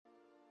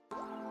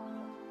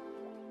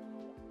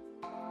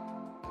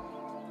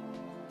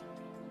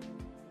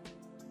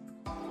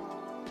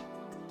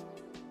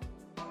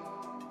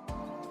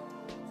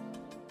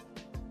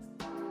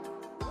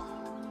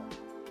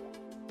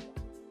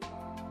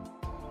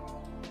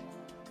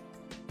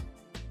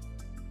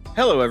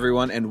Hello,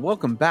 everyone, and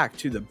welcome back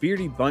to the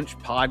Beardy Bunch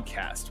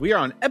podcast. We are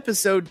on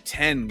episode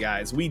 10,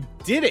 guys. We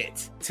did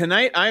it!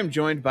 Tonight, I am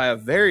joined by a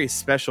very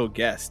special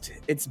guest.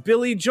 It's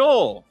Billy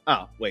Joel.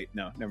 Oh, wait,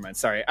 no, never mind.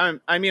 Sorry. I'm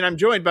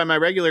joined by my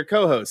regular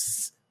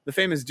co-hosts, the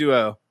famous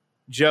duo,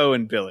 Joe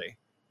and Billy.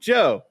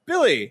 Joe,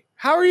 Billy,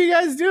 how are you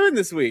guys doing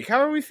this week? How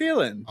are we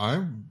feeling?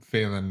 I'm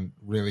feeling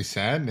really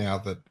sad now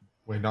that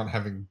we're not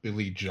having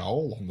Billy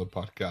Joel on the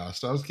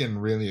podcast. I was getting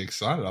really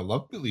excited. I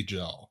love Billy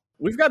Joel.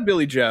 We've got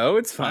Billy Joe.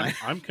 It's fine.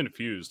 I'm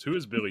confused. Who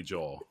is Billy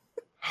Joel?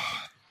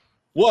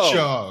 Whoa.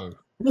 Joe.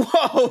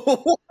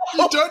 Whoa.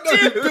 You don't know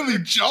who Billy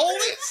Joel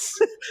is?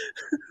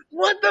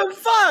 What the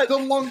fuck? The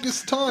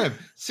longest time.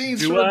 Scenes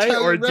Do from I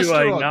Italian or do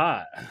restaurant. I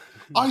not?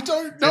 I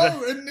don't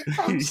know, and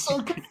I'm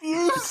so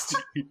confused.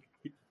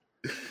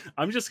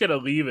 I'm just gonna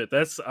leave it.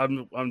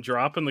 I'm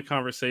dropping the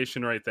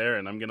conversation right there,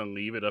 and I'm gonna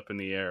leave it up in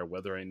the air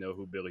whether I know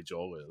who Billy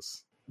Joel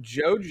is.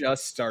 Joe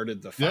just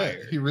started the fire.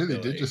 Yeah, he really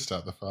Billy. did just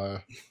start the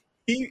fire.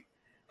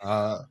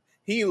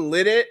 He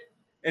lit it,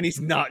 and he's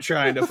not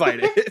trying to fight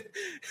it.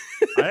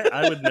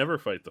 I would never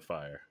fight the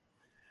fire.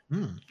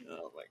 Oh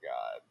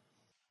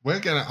my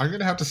god! I'm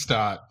gonna have to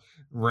start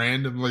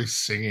randomly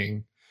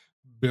singing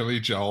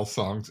Billy Joel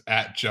songs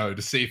at Joe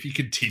to see if he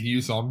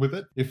continues on with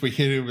it. If we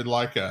hit him with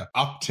like a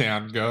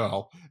Uptown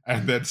Girl,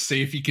 and then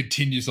see if he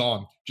continues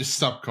on just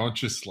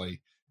subconsciously,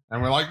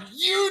 and we're like,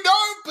 you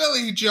know,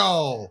 Billy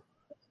Joel.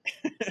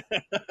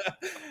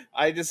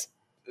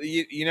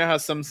 You know how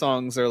some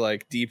songs are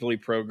like deeply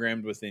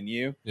programmed within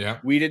you? Yeah.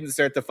 We Didn't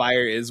Start the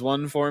Fire is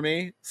one for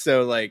me.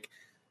 So like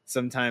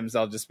sometimes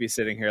I'll just be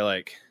sitting here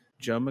like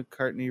Joe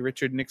McCartney,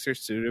 Richard Nixon,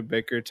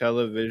 Studebaker,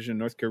 Television,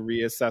 North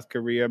Korea, South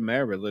Korea,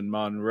 Marilyn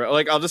Monroe.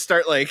 Like I'll just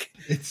start like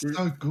It's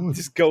so good.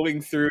 just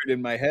going through it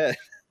in my head.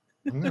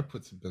 I'm going to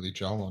put some Billy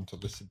Joel on to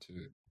listen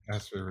to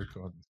as we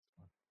record.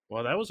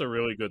 Well, that was a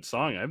really good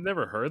song. I've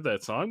never heard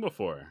that song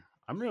before.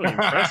 I'm really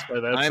impressed by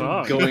that I'm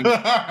song. I'm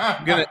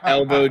gonna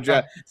elbow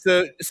drop.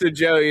 So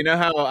Joe, you know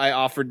how I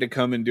offered to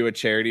come and do a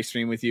charity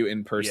stream with you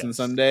in person Yes.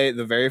 someday?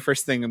 The very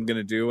first thing I'm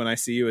gonna do when I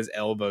see you is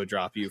elbow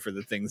drop you for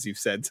the things you've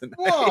said tonight.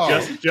 Whoa.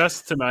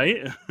 Just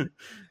tonight.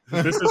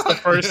 This is the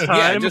first time.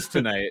 Yeah, just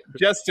tonight.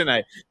 Just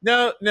tonight.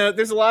 No,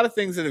 there's a lot of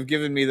things that have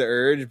given me the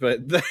urge,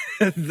 but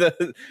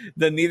the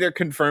neither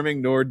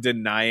confirming nor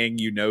denying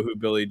you know who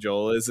Billy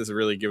Joel is has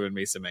really given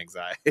me some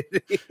anxiety.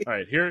 All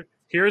right,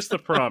 here's the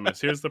promise.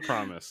 Here's the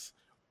promise.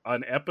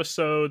 On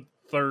episode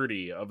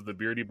 30 of the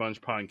Beardy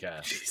Bunch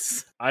podcast,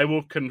 Jeez. I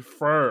will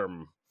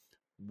confirm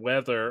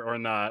whether or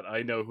not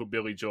I know who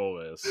Billy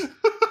Joel is.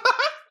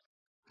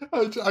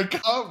 I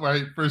can't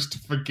wait for us to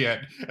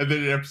forget. And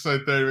then in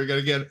episode 30, we're going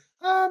to get,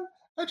 I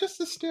just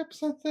listened to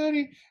episode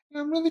 30,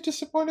 and I'm really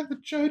disappointed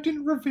that Joe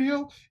didn't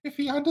reveal if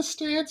he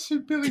understands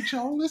who Billy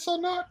Joel is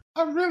or not.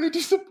 I'm really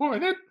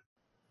disappointed.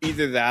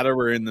 Either that or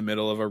we're in the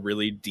middle of a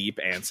really deep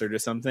answer to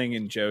something,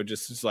 and Joe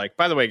just is like,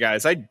 by the way,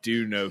 guys, I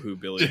do know who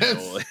Billy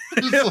Joel is.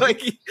 Just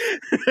like,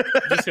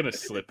 I'm just gonna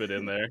slip it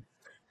in there.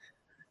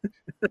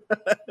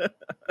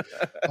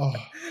 Oh,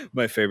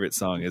 my favorite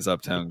song is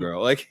Uptown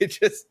Girl. Like it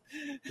just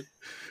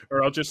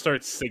Or I'll just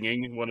start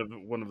singing one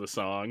of the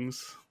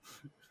songs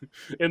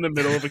in the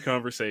middle of a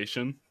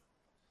conversation.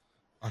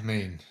 I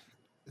mean,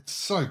 it's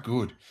so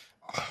good.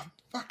 Oh,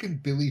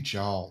 fucking Billy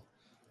Joel.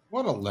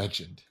 What a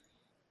legend.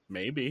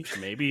 Maybe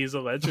he's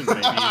a legend. Maybe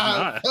he's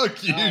not.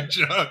 Fuck you,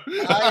 Joe.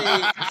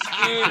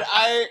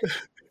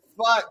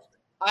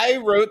 I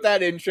wrote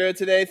that intro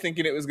today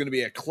thinking it was going to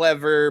be a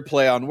clever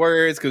play on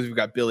words because we've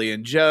got Billy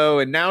and Joe,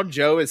 and now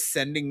Joe is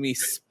sending me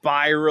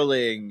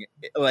spiraling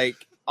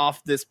like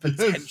off this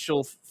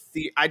potential.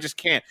 I just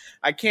can't.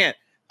 I can't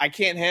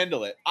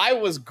handle it. I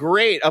was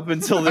great up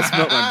until this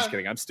moment. I'm just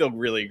kidding. I'm still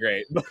really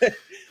great, but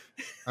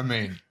I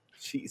mean,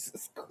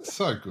 Jesus Christ.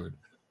 so good.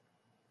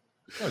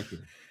 So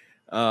good.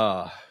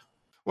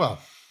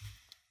 Well,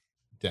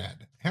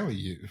 Dad, how are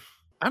you?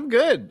 I'm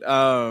good.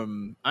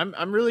 I'm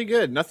really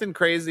good. Nothing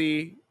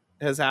crazy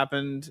has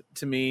happened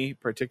to me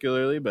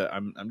particularly, but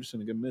I'm just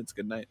in a good mood. It's a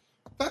good night.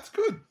 That's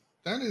good.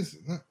 That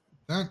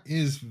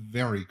is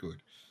very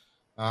good.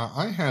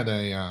 I had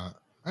a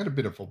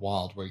bit of a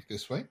wild week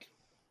this week.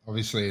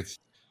 Obviously, it's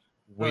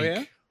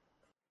week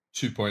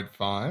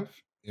 2.5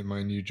 in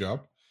my new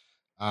job.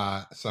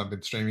 So I've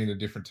been streaming at a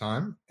different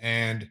time,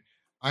 and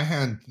I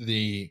had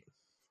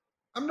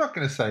I'm not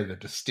going to say the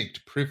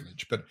distinct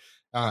privilege, but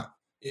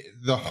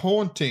the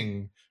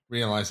haunting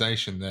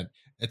realization that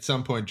at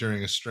some point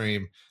during a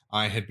stream,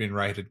 I had been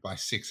rated by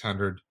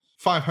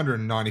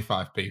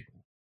 595 people,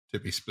 to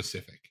be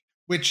specific,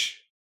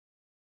 which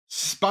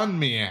spun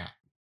me out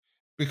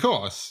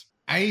because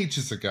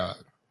ages ago,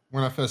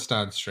 when I first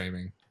started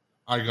streaming,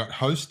 I got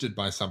hosted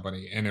by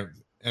somebody and it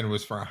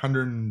was for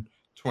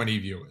 120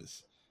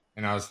 viewers.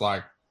 And I was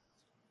like,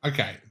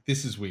 okay,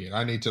 this is weird.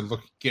 I need to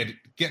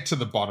get to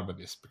the bottom of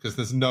this because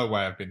there's no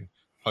way I've been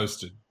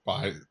hosted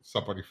by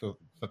somebody for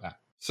that.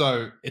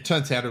 So it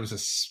turns out it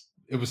was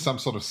some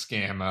sort of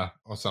scammer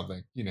or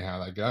something. You know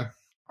how they go.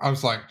 I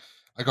was like,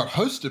 I got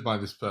hosted by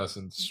this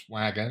person,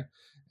 Swagger,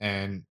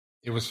 and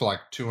it was for like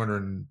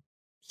 200 and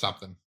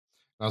something.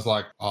 I was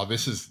like, oh,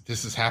 this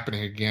is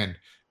happening again.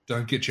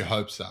 Don't get your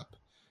hopes up.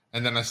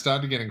 And then I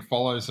started getting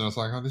follows, and I was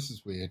like, oh, this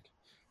is weird.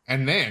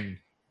 And then,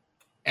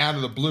 out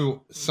of the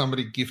blue,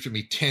 somebody gifted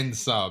me 10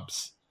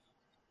 subs.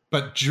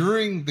 But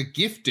during the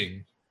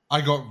gifting,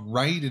 I got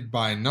raided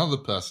by another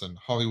person,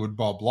 Hollywood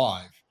Bob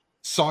Live.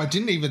 So I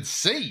didn't even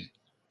see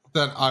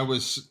that I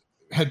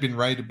had been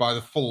raided by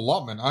the full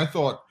allotment. I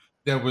thought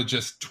there were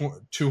just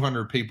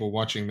 200 people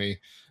watching me.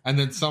 And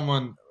then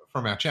someone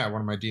from our chat,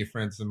 one of my dear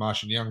friends, the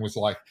Martian Young, was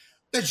like,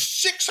 there's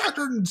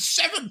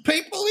 607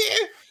 people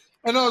here?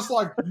 And I was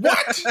like,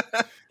 what?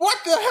 What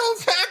the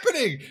hell's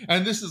happening?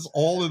 And this is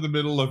all in the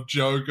middle of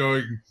Joe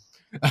going,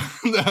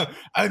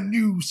 a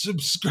new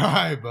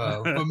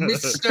subscriber for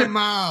Mr.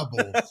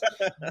 Marbles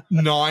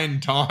 9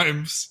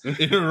 times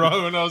in a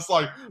row. And I was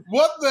like,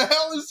 what the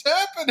hell is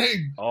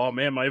happening? Oh,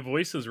 man, my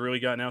voice has really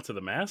gotten out to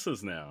the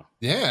masses now.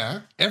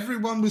 Yeah,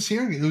 everyone was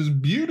hearing it. It was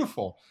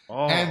beautiful.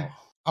 Oh. And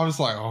I was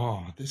like,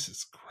 oh, this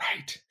is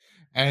great.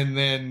 And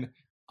then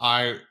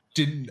I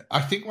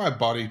think my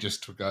body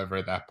just took over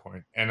at that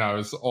point. And I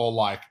was all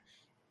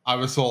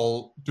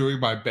doing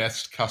my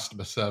best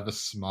customer service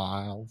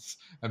smiles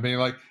and being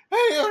like,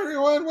 hey,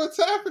 everyone, what's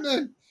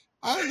happening?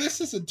 Oh,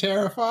 this isn't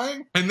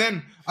terrifying. And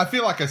then I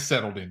feel like I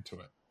settled into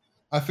it.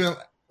 I feel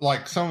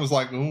like someone was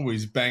like, oh,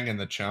 he's banging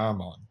the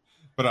charm on.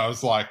 But I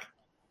was like,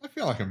 I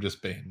feel like I'm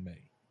just being me.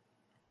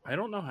 I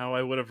don't know how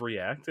I would have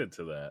reacted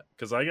to that,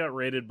 because I got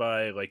rated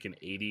by like an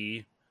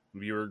 80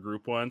 viewer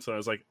group once, and I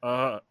was like,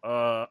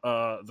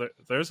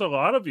 there's a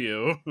lot of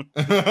you.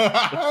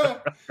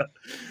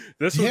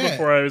 This was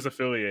before I was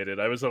affiliated.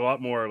 I was a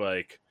lot more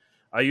like,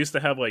 I used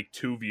to have like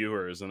 2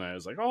 viewers, and I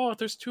was like, oh,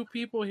 there's 2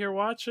 people here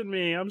watching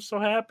me. I'm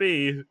so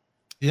happy.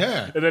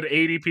 Yeah. And then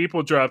 80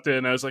 people dropped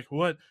in. I was like,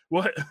 what?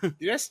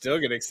 Dude, I still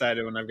get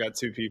excited when I've got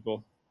 2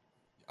 people.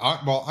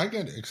 I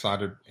get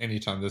excited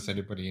anytime there's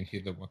anybody in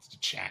here that wants to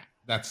chat.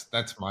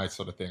 That's my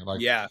sort of thing.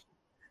 Like, yeah,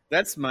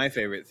 that's my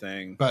favorite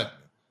thing. But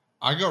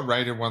I got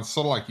raided once,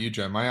 sort of like you,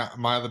 Joe.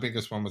 My other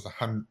biggest one was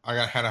 100.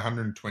 I had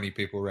 120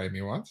 people raid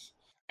me once,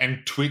 and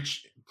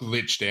Twitch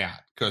glitched out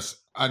because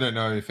I don't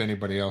know if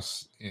anybody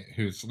else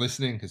who's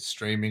listening is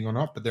streaming or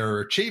not, but there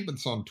are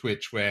achievements on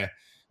Twitch where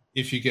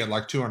if you get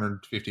like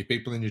 250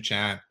 people in your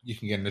chat, you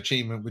can get an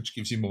achievement which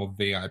gives you more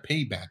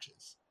VIP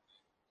badges.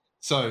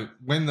 So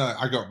when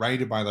I got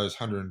raided by those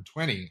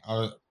 120,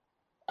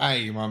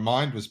 my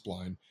mind was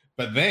blown.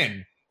 But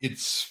then it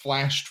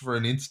flashed for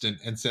an instant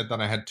and said that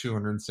I had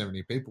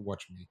 270 people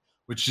watching me,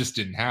 which just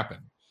didn't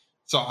happen.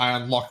 So I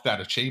unlocked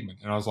that achievement,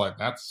 and I was like,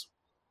 that's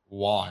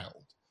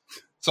wild.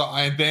 So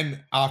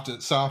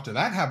after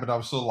that happened, I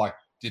was sort of like,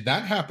 did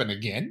that happen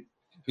again?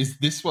 Is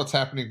this what's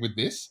happening with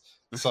this?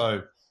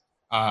 So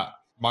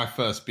my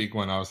first big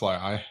one, I was like,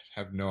 I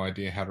have no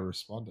idea how to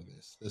respond to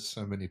this. There's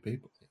so many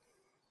people here.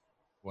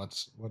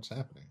 What's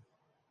happening?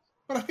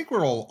 But I think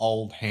we're all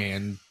old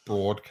hand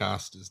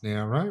broadcasters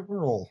now, right?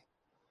 We're all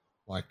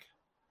like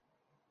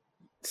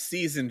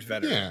seasoned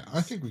veterans. Yeah,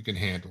 I think we can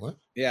handle it.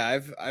 Yeah,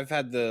 I've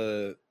had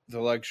the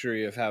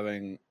luxury of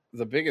having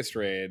the biggest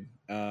raid,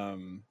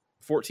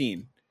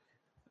 14,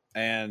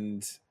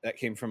 and that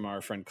came from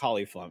our friend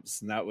Collie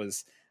Flumps, and that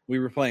was, we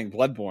were playing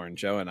Bloodborne,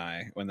 Joe and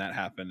I, when that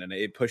happened, and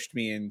it pushed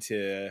me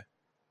into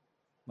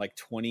like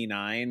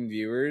 29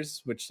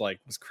 viewers, which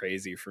like was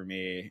crazy for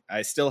me.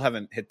 I still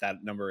haven't hit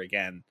that number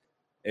again.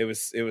 It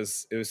was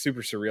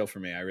super surreal for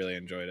me. I really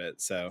enjoyed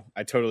it. So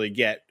I totally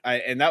get,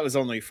 and that was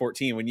only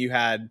 14. When you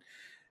had,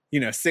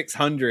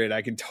 600,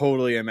 I can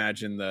totally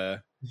imagine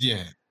the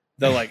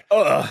like,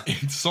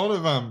 it's sort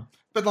of,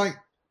 but like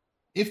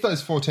if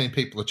those 14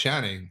 people are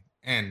chatting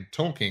and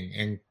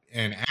talking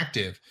and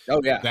active,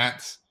 oh yeah,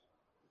 that's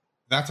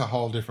a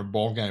whole different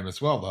ball game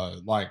as well though.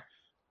 Like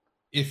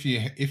if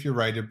you're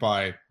rated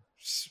by,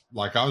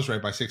 like I was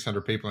rated by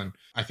 600 people, and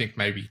I think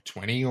maybe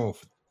 20 or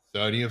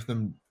 30 of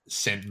them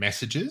sent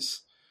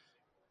messages.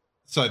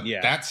 So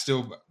that's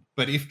still,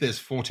 but if there's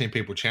 14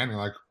 people chatting,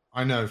 like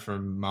I know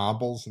from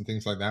marbles and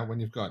things like that, when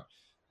you've got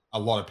a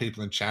lot of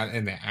people in chat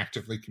and they're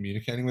actively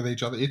communicating with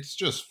each other, it's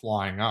just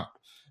flying up.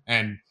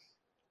 And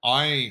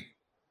I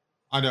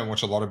don't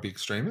watch a lot of big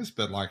streamers,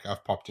 but like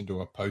I've popped into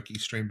a Pokey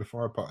stream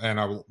before, and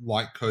I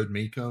like Code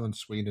Miko and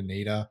Sweet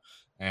Anita,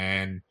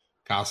 and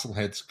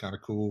Castlehead's kind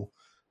of cool.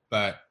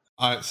 But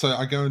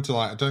I go into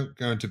I don't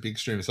go into big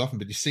streamers often,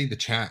 but you see the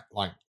chat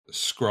like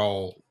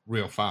scroll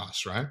real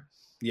fast, right?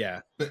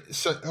 Yeah. But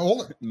so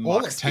all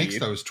it takes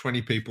though is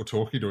 20 people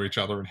talking to each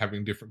other and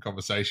having different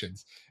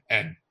conversations,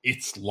 and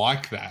it's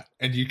like that,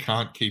 and you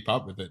can't keep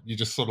up with it. You're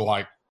just sort of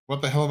like,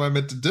 what the hell am I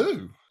meant to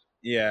do?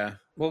 Yeah.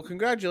 Well,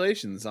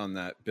 congratulations on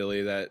that,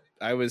 Billy. That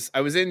I was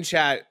in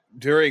chat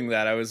during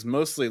that. I was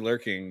mostly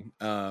lurking,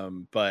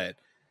 but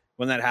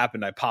when that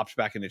happened, I popped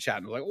back into chat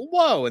and was like,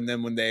 whoa. And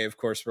then when they, of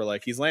course, were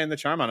like, he's laying the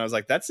charm on, I was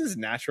like, that's his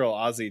natural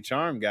Aussie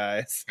charm,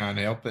 guys. Can't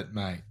help it,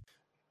 mate.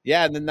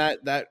 Yeah, and then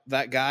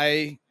that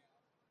guy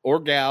or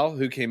gal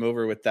who came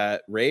over with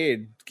that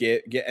raid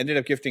ended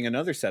up gifting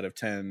another set of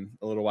 10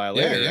 a little while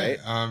later, right?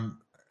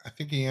 I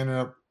think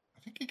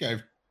he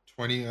gave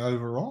 20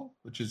 overall,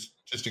 which is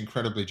just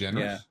incredibly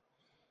generous.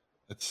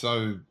 It's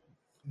so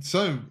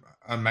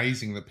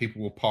amazing that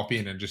people will pop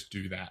in and just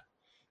do that.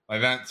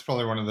 Like that's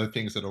probably one of the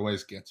things that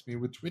always gets me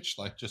with Twitch,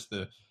 like just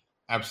the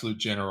absolute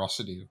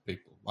generosity of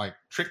people. Like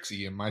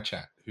Trixie in my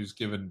chat, who's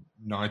given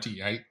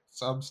 98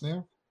 subs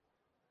now.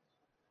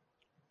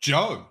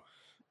 Joe,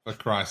 for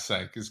Christ's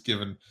sake, has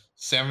given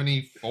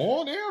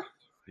 74 now.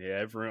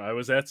 Yeah, I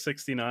was at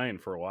 69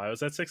 for a while. I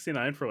was at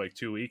 69 for like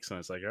 2 weeks, and I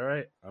was like, all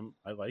right,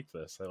 I like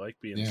this. I like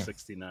being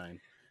 69.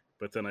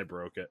 But then I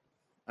broke it.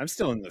 I'm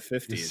still in the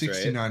 50s, There's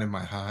 69 right? in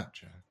my heart,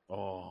 Joe.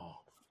 Oh.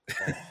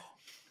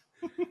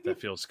 That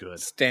feels good.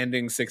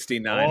 Standing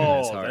 69 in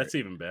his heart. That's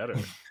even better.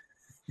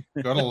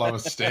 Gotta love a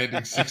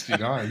standing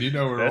 69. You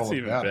know we're all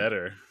about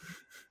better.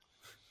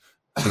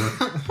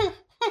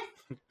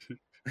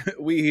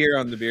 We here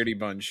on the Beardy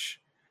Bunch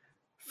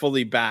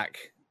fully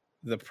back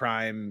the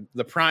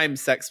prime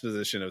sex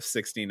position of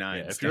 69.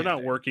 Yeah, if you're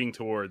not working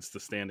towards the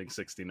standing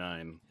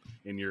 69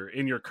 in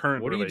your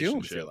current what are you relationship,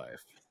 doing with your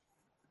life?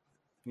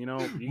 You know,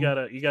 you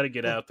gotta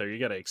get out there. You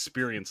gotta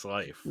experience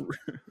life.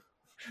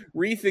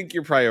 Rethink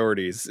your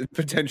priorities and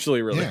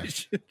potentially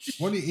relationships.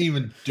 What are you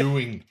even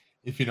doing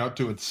if you're not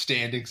doing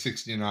standing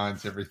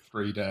 69s every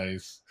 3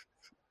 days?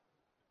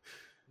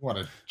 What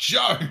a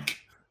joke!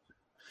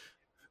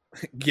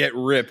 Get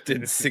ripped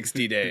in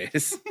 60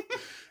 days.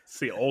 It's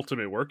the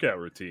ultimate workout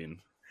routine.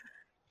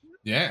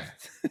 Yeah.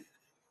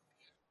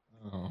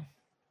 Oh.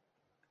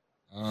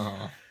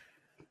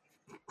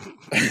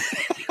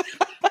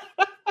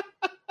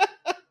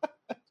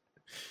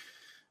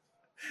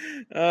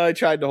 I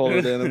tried to hold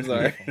it in. I'm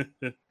sorry.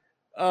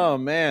 Oh,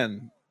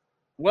 man.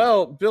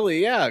 Well,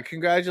 Billy, yeah,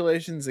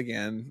 congratulations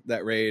again.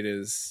 That raid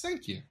is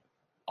Thank you.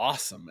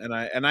 Awesome.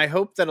 And I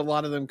hope that a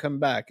lot of them come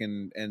back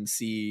and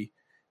see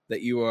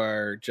that you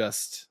are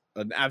just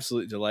an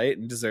absolute delight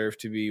and deserve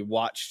to be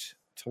watched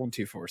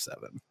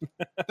 24/7.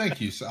 Thank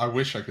you. So I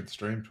wish I could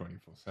stream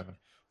 24/7.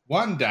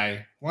 One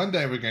day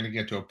we're going to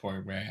get to a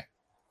point where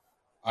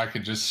I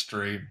could just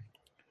stream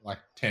like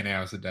 10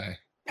 hours a day.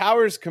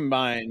 Powers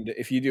combined,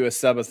 if you do a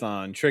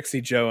subathon,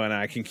 Trixie, Joe, and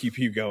I can keep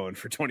you going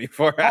for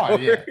 24 hours.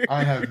 Oh, yeah.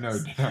 I have no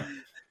doubt.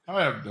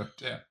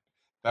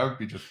 That would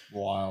be just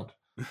wild.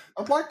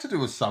 I'd like to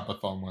do a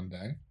subathon one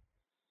day.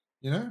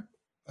 You know?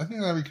 I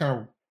think that'd be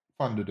kind of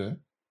fun to do.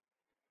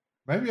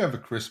 Maybe over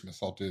Christmas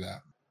I'll do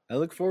that. I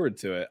look forward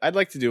to it. I'd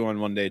like to do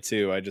one day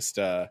too. I just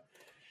I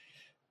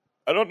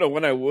don't know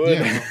when I would.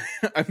 Yeah.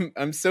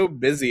 I'm so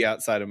busy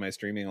outside of my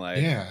streaming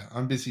life. Yeah,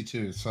 I'm busy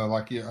too. So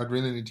like I'd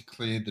really need to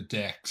clear the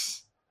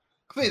decks.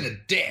 Clear the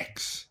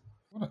decks.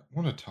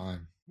 What a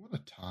time. What a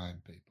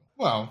time, people.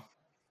 Well,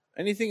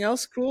 anything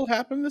else cool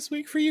happened this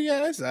week for you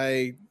guys?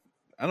 I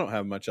don't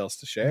have much else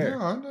to share.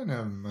 No, I don't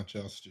have much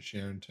else to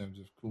share in terms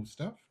of cool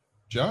stuff.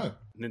 Joe.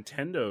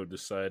 Nintendo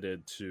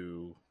decided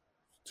to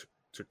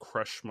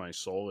crush my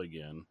soul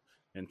again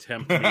and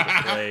tempt me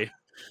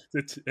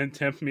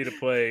to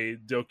play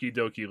Doki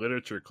Doki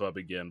Literature Club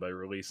again by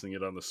releasing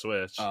it on the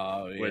Switch.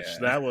 Oh, yeah. Which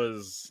that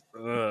was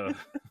a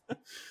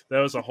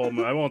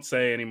whole. I won't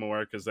say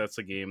anymore because that's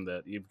a game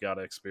that you've got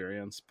to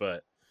experience.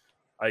 But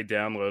I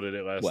downloaded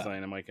it last night.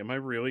 And I'm like, am I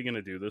really going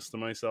to do this to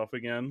myself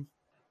again?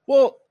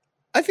 Well,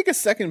 I think a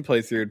second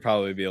playthrough would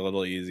probably be a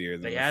little easier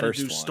than they the added first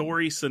new one.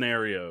 Story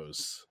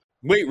scenarios.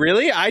 Wait,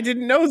 really? I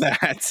didn't know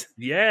that.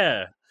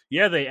 Yeah,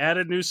 they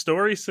added new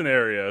story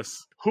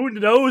scenarios. Who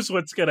knows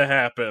what's going to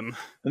happen?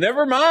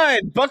 Never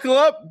mind. Buckle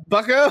up,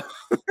 bucko.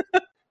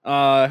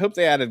 I hope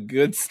they added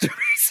good story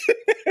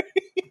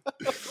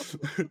scenarios.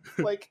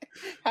 Like,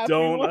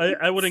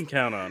 I wouldn't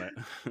count on it.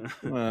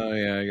 Oh,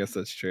 yeah, I guess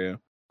that's true.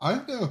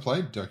 I've never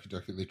played Doki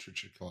Doki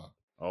Literature Club.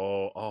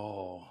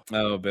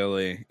 Oh,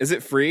 Billy. Is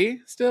it free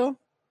still?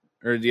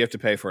 Or do you have to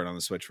pay for it on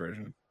the Switch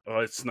version? Oh,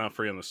 it's not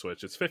free on the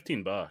Switch. It's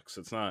 $15.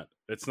 It's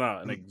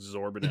not an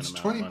exorbitant It's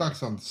amount.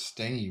 It's $20 on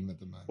Steam at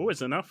the moment. Oh,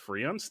 is it not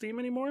free on Steam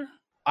anymore?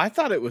 I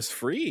thought it was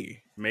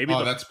free. Maybe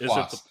that's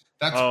plus.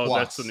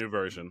 That's the new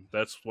version.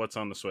 That's what's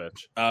on the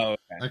Switch. Oh,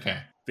 okay.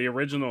 The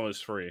original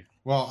is free.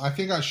 Well, I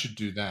think I should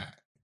do that.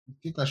 I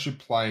think I should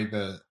play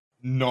the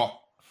not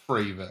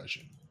free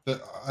version.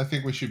 I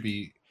think we should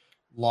be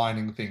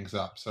lining things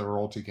up so we're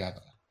all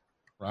together,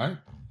 right?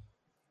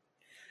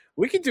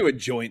 We could do a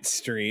joint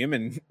stream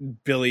and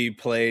Billy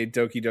play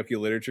Doki Doki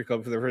Literature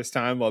Club for the first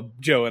time while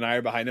Joe and I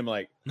are behind him,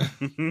 like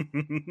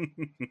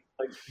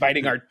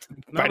biting our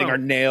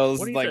nails,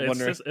 like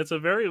wondering. It's a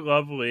very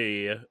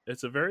lovely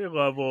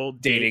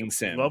dating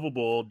sim,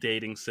 lovable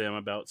dating sim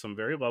about some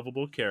very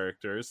lovable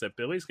characters that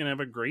Billy's gonna have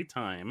a great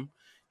time.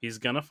 He's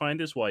gonna find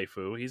his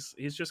waifu.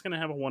 He's just gonna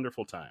have a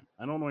wonderful time.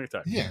 I don't know what you're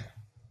talking about. Yeah,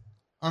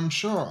 I'm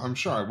sure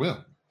I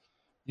will.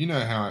 You know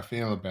how I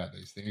feel about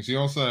these things.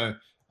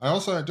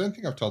 I don't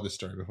think I've told this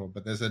story before,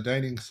 but there's a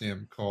dating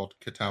sim called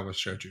Katawa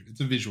Shoujo. It's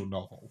a visual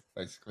novel,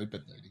 basically,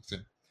 but dating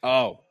sim.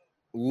 Oh,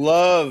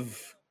 love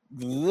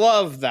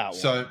that one.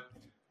 So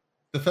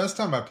the first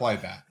time I played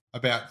that,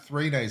 about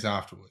 3 days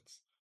afterwards,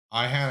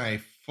 I had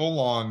a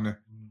full-on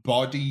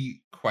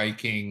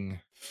body-quaking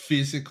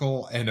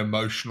physical and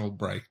emotional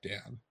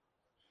breakdown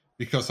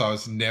because I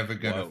was never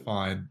going to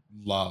find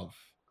love.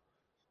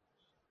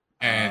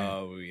 And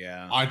oh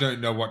yeah, I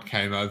don't know what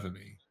came over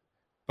me,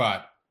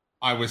 but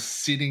I was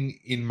sitting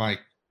in my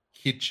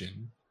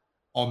kitchen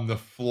on the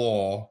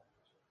floor,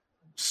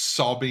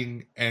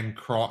 sobbing and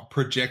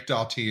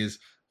projectile tears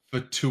for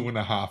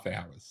 2.5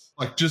 hours.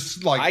 Like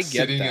just like I get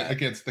sitting that.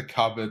 against the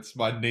cupboards,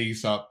 my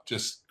knees up,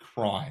 just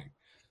crying.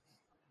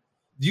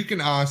 You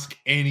can ask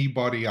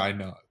anybody I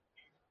know.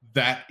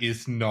 That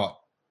is not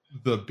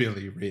the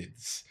Billy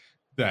Rids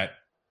that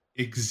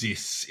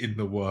exists in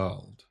the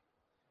world.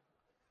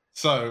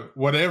 So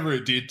whatever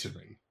it did to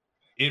me,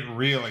 it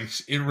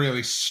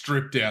really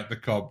stripped out the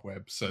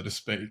cobweb, so to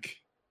speak,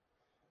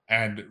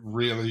 and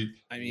really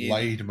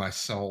laid my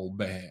soul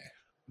bare.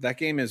 That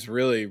game is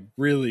really,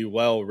 really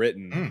well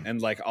written,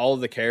 and like all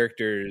of the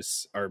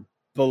characters are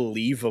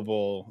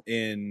believable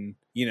in,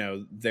 you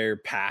know, their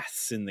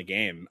paths in the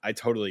game. I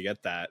totally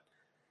get that.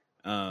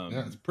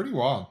 Yeah, it's pretty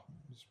wild.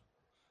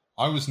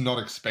 I was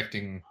not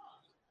expecting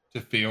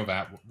to feel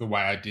that the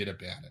way I did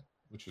about it,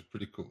 which was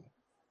pretty cool.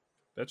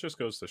 That just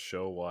goes to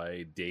show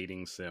why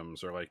dating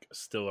sims are like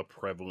still a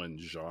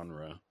prevalent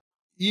genre.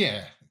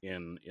 Yeah,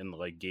 in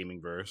like gaming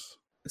verse,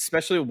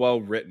 especially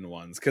well written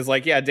ones, because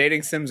like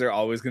dating sims are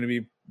always going to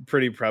be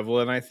pretty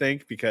prevalent, I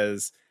think,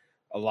 because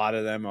a lot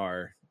of them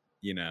are,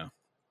 you know,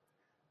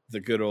 the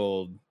good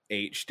old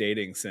H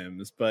dating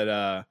sims,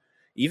 but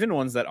even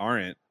ones that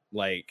aren't,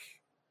 like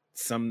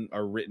some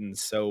are written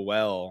so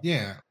well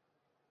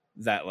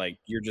that like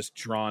you're just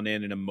drawn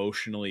in and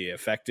emotionally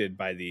affected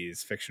by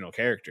these fictional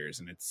characters.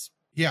 And it's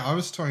I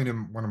was talking to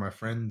one of my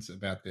friends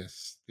about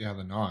this the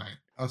other night.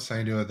 I was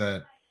saying to her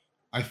that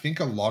I think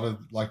a lot of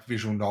like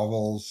visual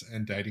novels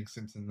and dating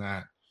sims and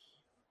that,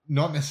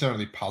 not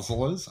necessarily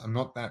puzzlers. I'm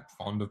not that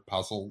fond of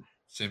puzzle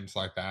sims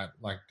like that,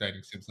 like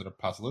dating sims that are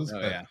puzzlers,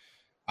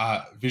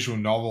 visual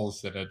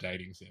novels that are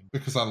dating sims.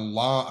 Because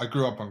I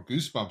grew up on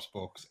Goosebumps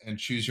books, and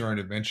choose your own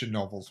adventure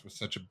novels was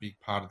such a big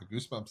part of the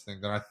Goosebumps thing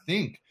that I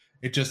think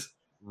it just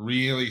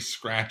really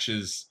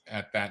scratches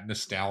at that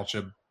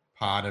nostalgia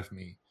part of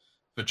me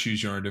for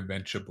choose your own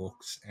adventure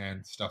books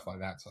and stuff like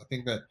that. So I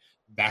think that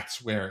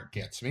that's where it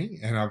gets me.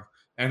 And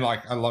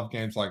I love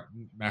games like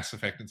Mass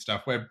Effect and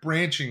stuff where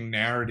branching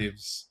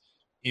narratives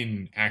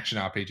in action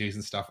RPGs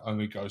and stuff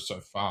only go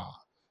so far.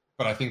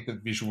 But I think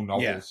that visual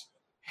novels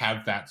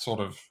have that sort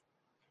of,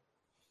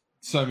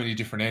 so many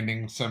different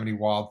endings, so many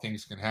wild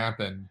things can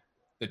happen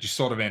that you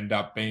sort of end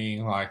up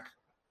being like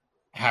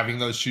having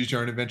those choose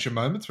your own adventure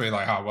moments where you're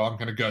like, oh, well, I'm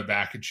going to go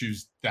back and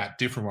choose that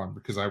different one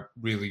because I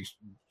really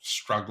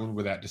struggled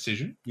with that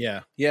decision.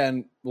 Yeah.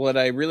 And what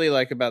I really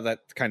like about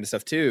that kind of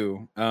stuff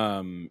too,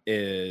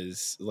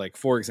 is like,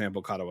 for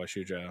example, Katawa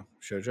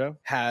Shoujo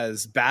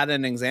has bad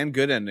endings and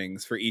good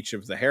endings for each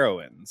of the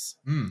heroines.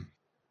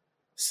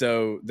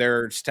 So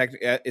there's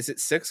is it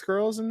 6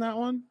 girls in that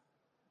one?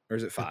 Or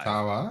is it 5?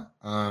 Katawa?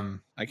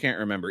 I can't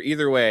remember.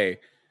 Either way,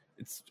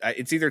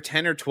 it's either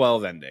 10 or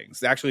 12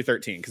 endings. Actually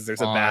 13, because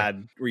there's a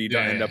bad where you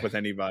don't end up with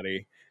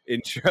anybody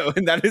intro,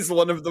 and that is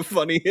one of the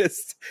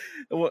funniest.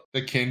 The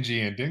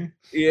Kenji ending.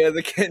 Yeah,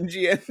 the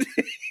Kenji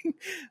ending.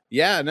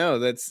 Yeah, no,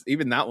 that's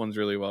even that one's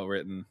really well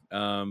written.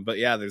 But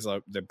yeah, there's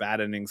like the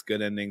bad endings,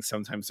 good endings.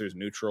 Sometimes there's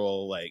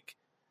neutral, like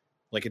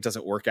it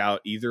doesn't work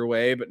out either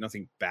way, but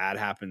nothing bad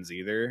happens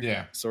either.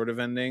 Yeah, sort of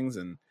endings.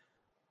 And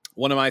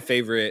one of my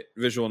favorite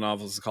visual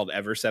novels is called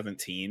Ever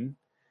 17.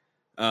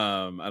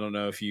 I don't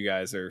know if you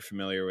guys are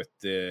familiar with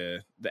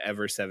the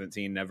Ever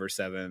 17, Never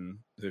 7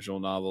 visual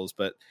novels,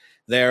 but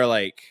they're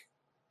like,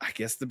 I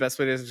guess the best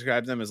way to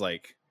describe them is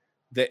like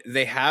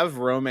they have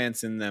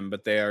romance in them,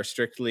 but they are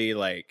strictly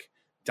like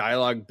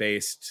dialogue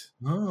based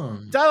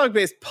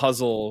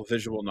puzzle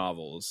visual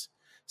novels.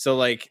 So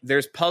like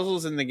there's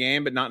puzzles in the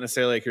game, but not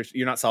necessarily like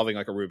you're not solving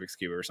like a Rubik's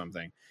Cube or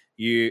something.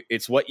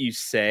 It's what you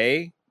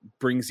say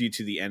brings you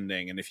to the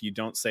ending, and if you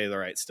don't say the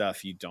right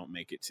stuff, you don't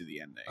make it to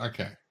the ending.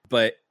 Okay.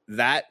 But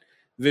that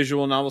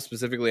visual novel,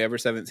 specifically Ever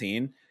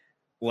 17,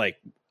 like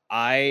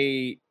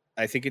I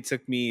think it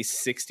took me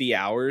 60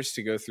 hours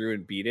to go through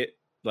and beat it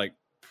like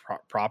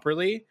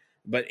properly.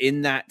 But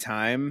in that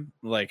time,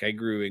 like I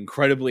grew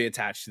incredibly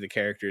attached to the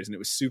characters, and it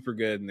was super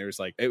good. And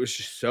it was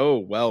just so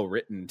well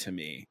written to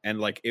me. And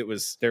like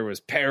there was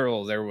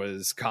peril, there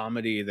was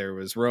comedy, there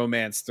was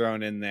romance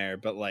thrown in there,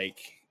 but like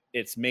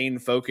its main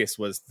focus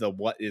was the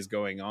what is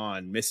going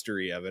on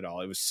mystery of it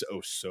all. It was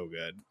so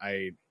good.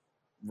 I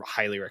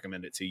highly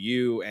recommend it to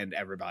you and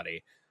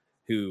everybody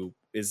who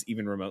is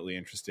even remotely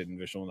interested in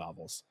visual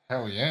novels.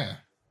 Hell yeah.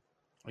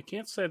 I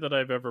can't say that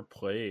I've ever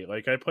played,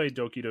 like I played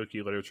Doki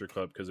Doki Literature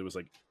Club because it was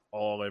like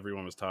all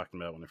everyone was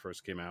talking about when it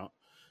first came out.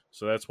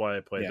 So that's why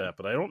I played that.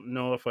 But I don't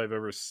know if I've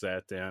ever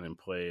sat down and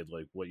played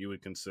like what you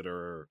would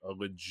consider a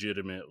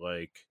legitimate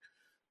like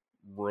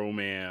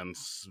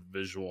romance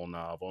visual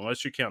novel,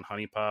 unless you count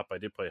Honey Pop. I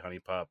did play Honey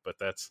Pop, but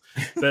that's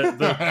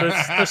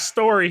the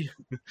story.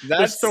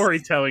 The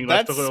storytelling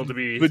left a little to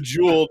be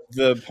Bejeweled,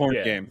 the porn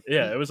game.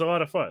 Yeah, it was a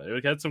lot of fun.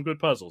 It had some good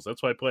puzzles.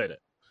 That's why I played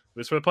it. It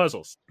was for the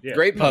puzzles. Yeah.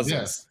 Great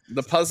puzzles. Yeah.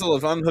 The puzzle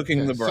of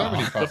unhooking the bra.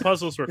 The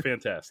puzzles were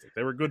fantastic.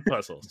 They were good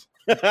puzzles.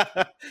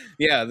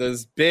 Yeah,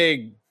 those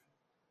big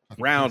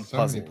round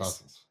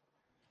puzzles.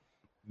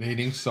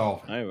 Needing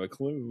solving. I have a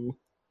clue.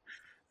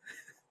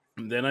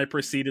 And then I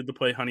proceeded to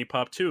play Honey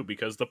Pop 2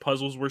 because the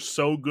puzzles were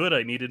so good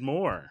I needed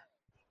more.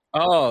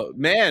 Oh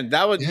man,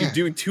 that would Yeah. be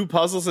doing 2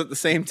 puzzles at the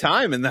same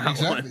time in that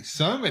Exactly. one.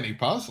 So many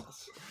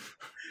puzzles.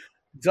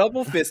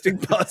 Double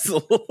fisting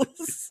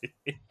puzzles.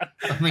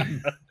 I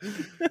mean,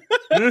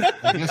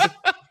 I guess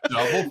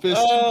double fisted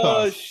Oh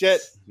puzzles.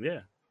 shit.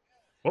 Yeah.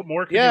 What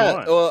more could you Yeah,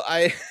 want? well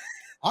I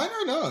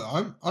don't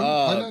know. I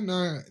Uh, don't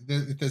know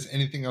if there's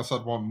anything else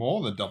I'd want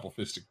more than double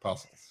fisted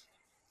puzzles.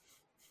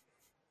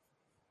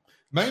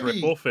 Maybe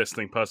Triple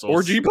fisting puzzles.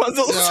 orgy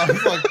puzzles. Yeah,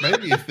 I'm like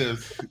maybe if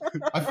there's.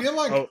 I feel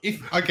like Oh.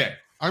 if okay,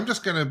 I'm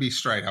just gonna be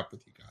straight up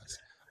with you guys.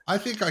 I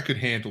think I could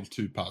handle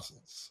 2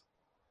 puzzles,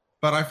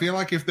 but I feel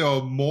like if there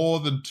were more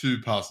than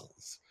 2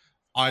 puzzles,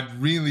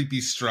 I'd really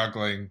be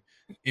struggling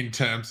in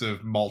terms of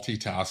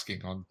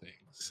multitasking on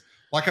things.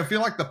 Like I feel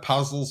like the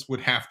puzzles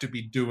would have to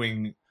be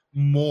doing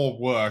more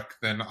work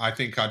than I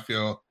think I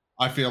feel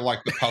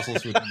like the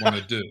puzzles would want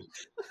to do.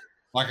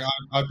 Like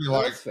I'd be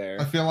like, That's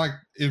fair. I feel like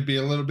it'd be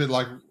a little bit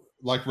like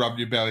rub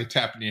your belly,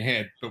 tapping your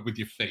head, but with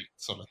your feet,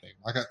 sort of thing.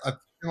 Like I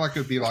feel like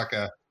it'd be like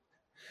a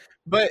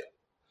But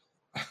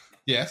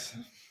yes,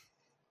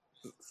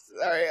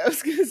 sorry, I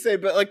was gonna say,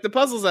 but like the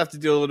puzzles have to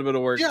do a little bit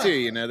of work Yeah. too.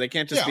 You know, they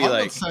can't just yeah. be I'm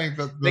like not saying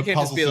that they the can't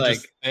just puzzles be are like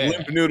just there,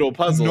 limp noodle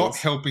puzzles, not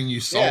helping you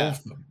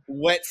solve them.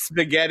 wet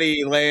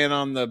spaghetti laying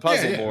on the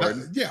puzzle board.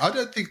 Yeah, I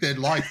don't think they'd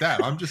like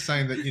that. I'm just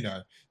saying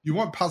that you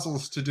want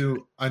puzzles to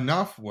do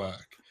enough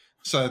work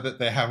so that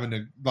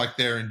they're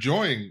they're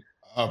enjoying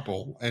a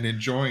ball and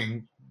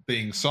enjoying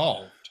being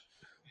solved.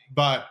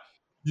 But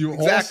you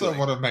Exactly. also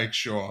want to make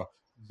sure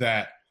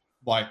that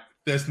like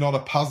there's not a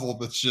puzzle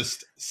that's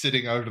just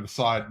sitting over to the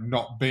side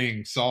not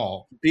being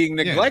solved. Being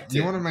Yeah, neglected.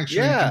 you want to make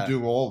sure Yeah. you can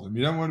do all of them.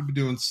 You don't want to be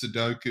doing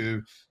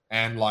Sudoku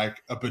and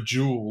like a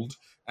Bejeweled,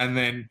 and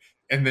then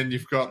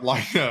you've got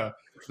like a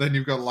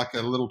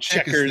little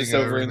checkers Checkers thing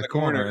over in the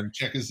corner. and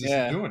checkers isn't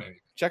Yeah. doing anything.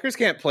 Checkers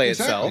can't play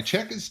Exactly. itself.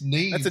 Checkers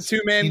needs That's a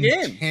 2-man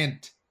game.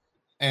 intent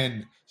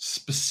and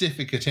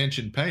specific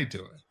attention paid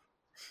to it.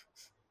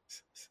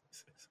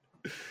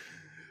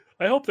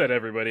 I hope that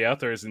everybody out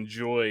there has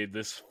enjoyed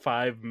this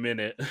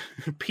 5-minute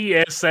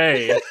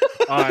PSA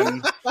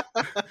on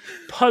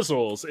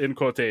puzzles in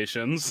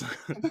quotations.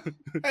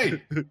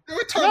 Hey,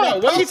 we're talking No,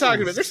 about what are you puzzles.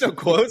 talking about? There's no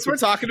quotes. We're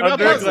talking I'm about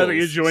very puzzles. glad that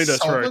you joined us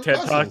for our Solving TED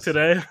Talk puzzles.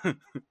 today.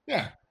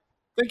 Yeah,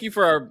 Thank you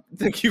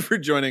for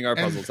joining our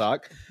And- puzzle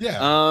talk. yeah.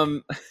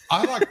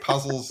 I like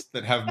puzzles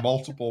that have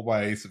multiple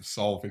ways of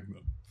solving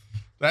them.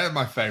 They're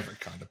my favorite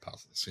kind of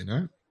puzzles,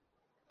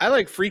 I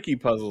like freaky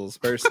puzzles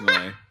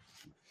personally.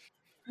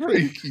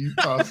 Freaky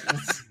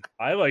puzzles.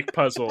 I like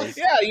puzzles.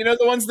 Yeah, the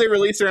ones they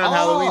release around Oh,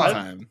 Halloween I-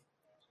 time.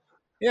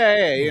 Yeah,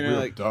 Real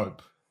like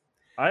dope.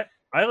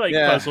 I like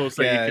Yeah, puzzles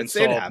that yeah, you can it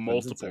solve happens, it's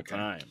multiple okay.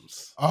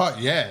 times. Oh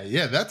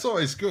yeah, that's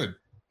always good.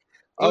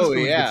 Oh, Always good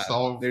when you yeah, can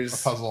solve there's-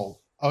 a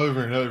puzzle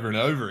over and over and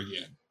over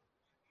again.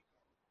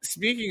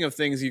 speaking of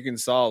things you can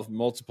solve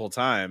multiple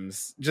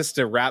times, just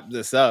to wrap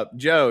this up,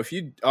 Joe, if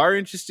you are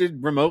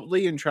interested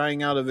remotely in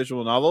trying out a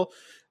visual novel,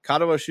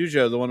 Katawa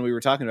Shujo, the one we were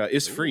talking about,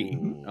 is free.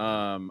 Ooh.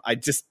 I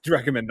just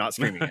recommend not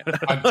streaming it.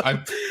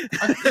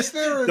 Is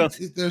there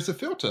Don't- there's a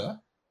filter,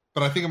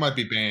 but I think it might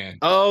be banned.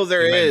 Oh,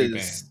 there It may be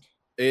is.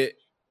 banned.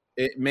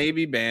 It may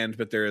be banned,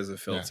 but there is a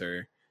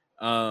filter.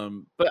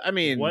 But I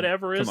mean,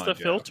 Whatever is come the on,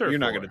 Joe. filter You're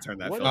not for? going to turn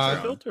that What filter is on.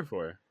 the filter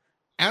for?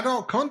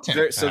 Adult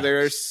content. So perhaps.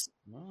 there's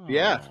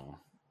Yeah. Oh.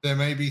 There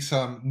may be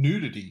some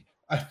nudity.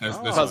 There's Oh.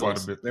 quite a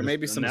Puzzles. bit- There may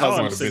be there's some Now puzzles.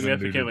 I'm quite a bit of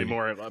significantly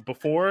nudity. more.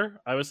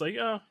 Before I was like,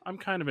 oh, I'm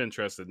kind of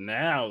interested.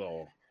 Now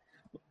though,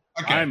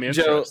 Okay, I'm Joe,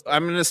 interested.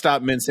 I'm going to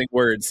stop mincing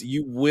words.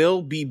 You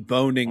will be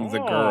boning the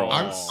girl.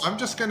 Oh. I'm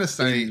just gonna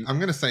say In- I'm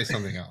gonna say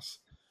something else.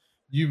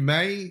 You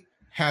may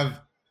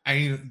have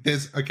I'm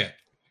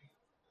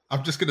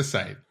just gonna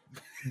say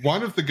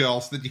one of the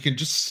girls that you can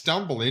just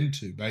stumble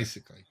into,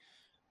 basically.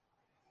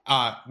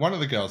 One of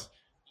the girls,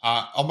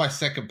 on my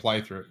second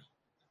playthrough,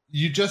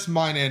 you just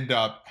might end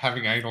up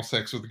having anal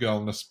sex with a girl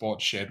in a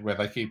sports shed where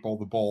they keep all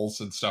the balls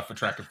and stuff for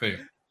track and field.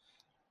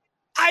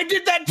 I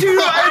did that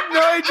too. I had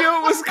no idea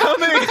what was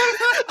coming.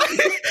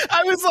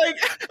 I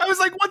was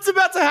like, what's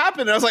about to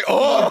happen? And I was like,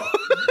 oh,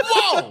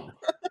 Whoa!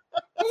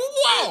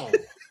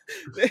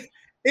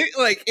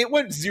 it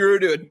went 0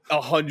 to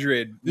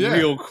 100 Yeah.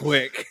 real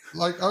quick.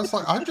 Like I was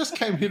like, I just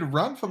came here to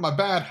run for my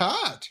bad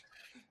heart.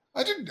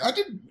 I didn't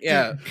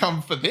Yeah.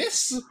 come for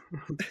this.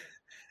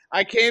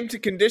 I came to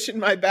condition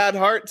my bad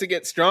heart to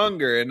get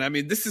stronger. And I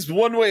mean, this is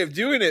one way of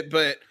doing it,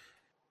 but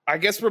I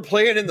guess we're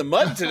playing in the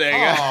mud today,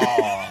 guys.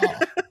 Aw.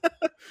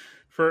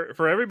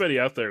 For everybody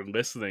out there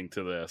listening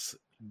to this,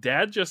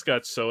 Dad just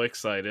got so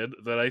excited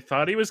that I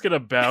thought he was going to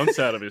bounce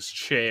out of his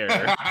chair.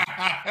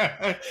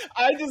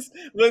 I just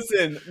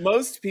listen.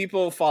 Most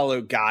people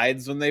follow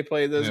guides when they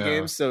play those Yeah.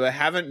 games, so I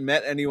haven't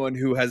met anyone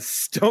who has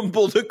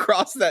stumbled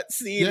across that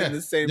scene in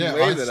the same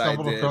way I that I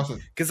stumbled did. across it.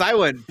 Because I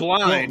went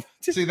blind.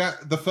 Well, see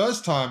that the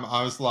first time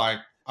I was like,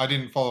 I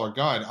didn't follow a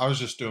guide. I was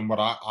just doing what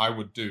I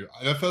would do.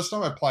 The first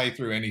time I play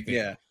through anything,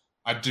 Yeah,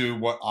 I do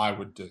what I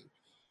would do.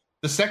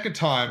 The second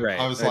time, right.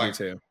 I was I do like,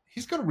 too.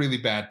 he's got a really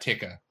bad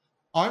ticker.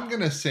 I'm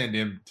going to send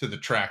him to the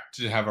track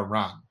to have a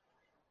run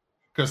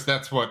because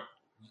that's what,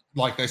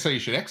 like they say you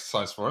should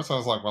exercise for it. So I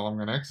was like, well, I'm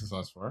going to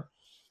exercise for it.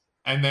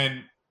 And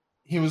then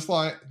he was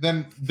like,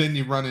 then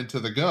you run into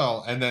the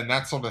girl, and then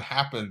that sort of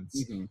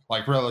happens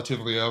like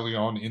relatively early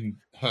on in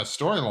her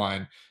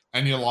storyline.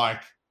 And you're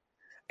like,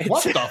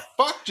 what the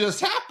fuck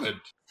just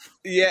happened?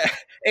 Yeah,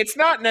 it's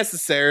not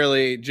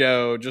necessarily,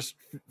 Joe, just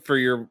for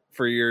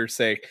your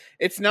sake.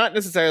 It's not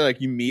necessarily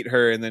like you meet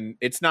her and then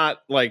it's not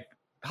like,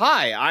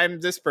 hi,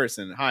 I'm this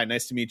person. Hi,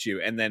 nice to meet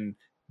you. And then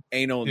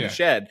anal in the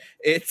shed.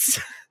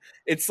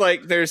 It's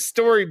like there's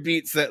story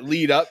beats that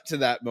lead up to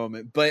that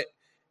moment, but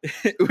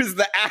it was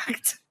the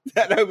act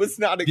that I was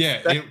not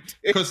expecting. Yeah,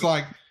 because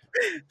like,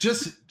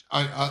 just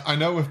I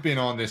know we've been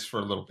on this for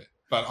a little bit,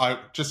 but I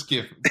just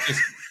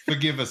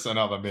forgive us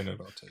another minute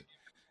or two.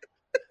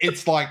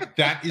 It's like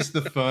that is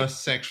the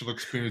first sexual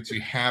experience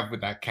you have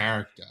with that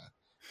character,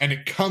 and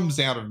it comes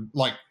out of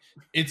like,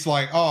 it's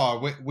like,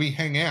 oh, we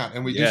hang out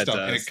and we do stuff,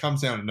 and it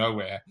comes out of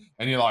nowhere,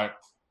 and you're like,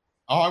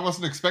 oh, I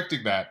wasn't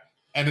expecting that,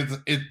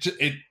 and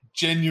it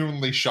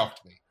genuinely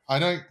shocked me. I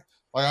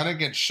don't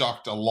get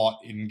shocked a lot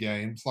in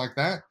games like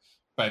that,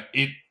 but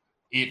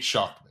it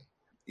shocked me.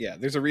 Yeah,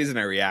 there's a reason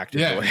I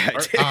reacted the way I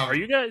did. Are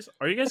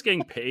you guys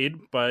getting paid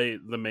by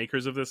the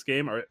makers of this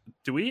game? Or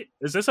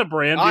is this a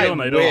brand deal?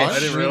 And I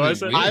didn't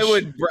realize it.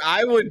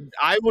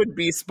 I would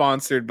be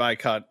sponsored by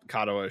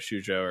Katawa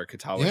Shujo or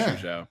Katawa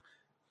Shujo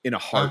in a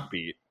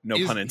heartbeat. No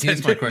pun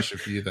intended. Here's my question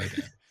for you though,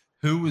 Dan.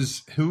 Who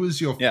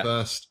was your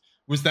first?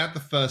 Was that the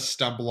first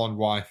stumble on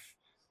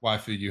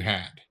waifu you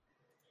had?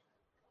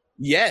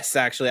 Yes,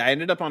 actually, I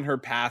ended up on her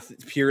path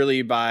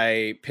purely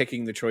by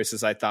picking the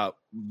choices I thought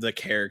the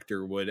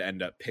character would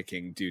end up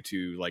picking due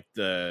to like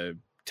the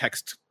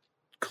text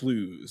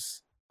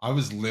clues. I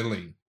was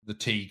Lily, the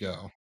tea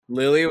girl.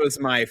 Lily was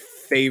my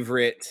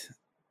favorite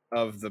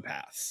of the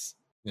paths.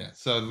 Yeah,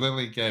 so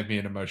Lily gave me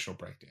an emotional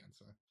breakdown.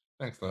 So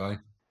thanks, Lily.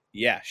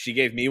 Yeah, she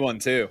gave me one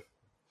too.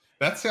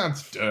 That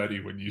sounds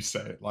dirty when you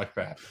say it like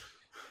that.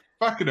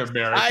 Fucking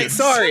Americans.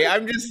 Sorry,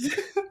 I'm just...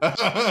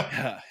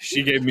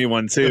 She gave me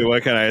one too.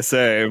 What can I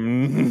say?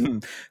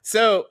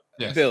 So,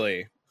 yes.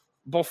 Billy,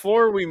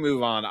 before we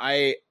move on,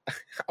 I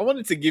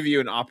wanted to give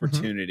you an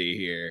opportunity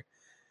here.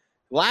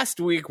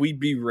 Last week, we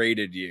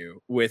berated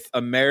you with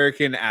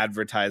American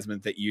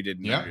advertisement that you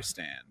didn't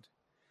understand.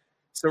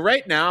 So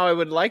right now, I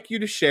would like you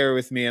to share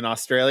with me an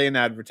Australian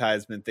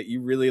advertisement that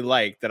you really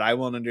like that I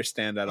won't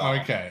understand at all.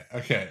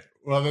 Okay.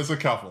 Well, there's a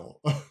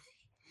couple.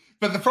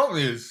 But the problem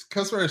is,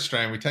 because we're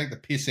Australian, we take the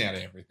piss out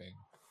of everything.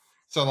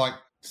 So, like,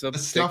 the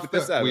stuff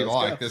that we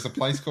like, there's a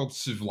place called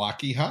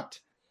Souvlaki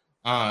Hut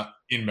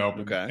in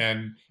Melbourne. Okay.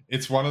 And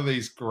it's one of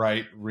these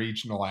great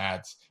regional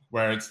ads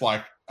where it's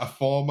like a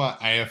former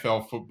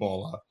AFL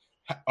footballer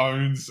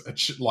owns a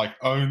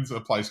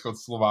place called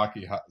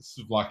Souvlaki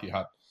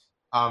Hut.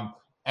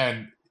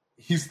 And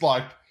he's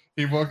like,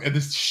 he worked, and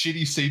this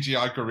shitty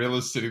CGI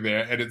gorilla's sitting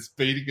there, and it's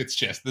beating its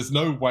chest. There's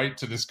no weight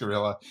to this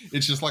gorilla.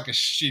 It's just like a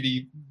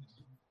shitty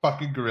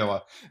fucking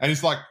gorilla. And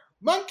he's like,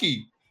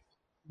 monkey,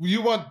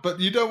 but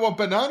you don't want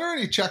banana? And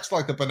he chucks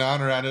like the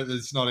banana at it.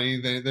 It's not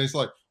anything. And he's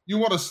like, you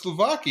want a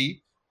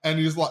Slovaki? And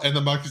he's like, and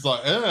the monkey's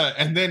like,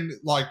 and then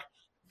like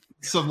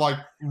some like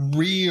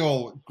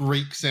real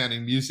Greek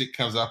sounding music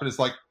comes up, and it's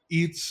like,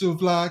 it's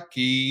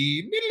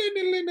Souvlaki,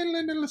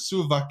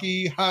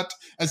 Souvlaki Hut,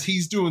 as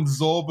he's doing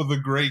Zorba the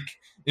Greek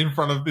in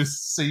front of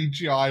this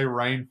CGI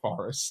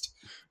rainforest.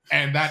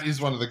 And that is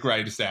one of the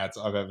greatest ads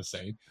I've ever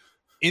seen.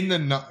 In the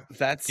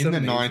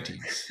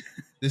 90s,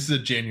 this is a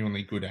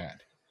genuinely good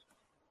ad.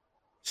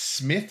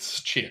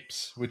 Smith's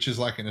Chips, which is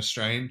like an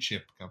Australian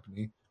chip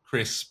company,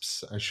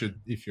 crisps,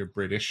 if you're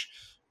British,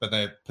 but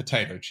they're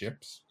potato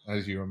chips,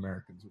 as you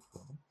Americans would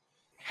call them,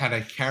 had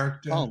a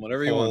character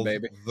whatever you want,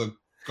 baby. The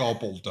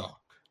Gobbledoc.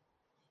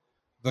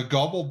 The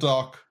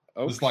Gobbledoc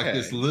was like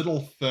this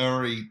little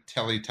furry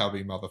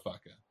Teletubby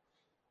motherfucker.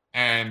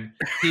 And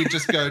he'd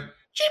just go,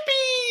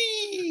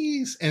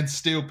 chippies, and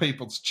steal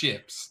people's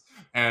chips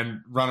and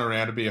run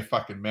around and be a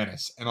fucking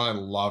menace. And I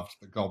loved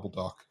the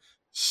Gobbledoc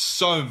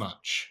so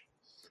much.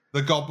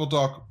 The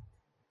Gobbledoc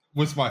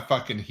was my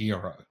fucking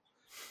hero.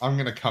 I'm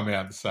going to come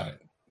out and say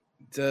it.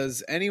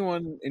 Does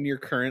anyone in your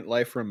current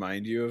life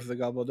remind you of the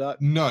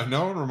Gobbledoc? No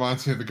one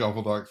reminds me of the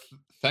Gobbledoc,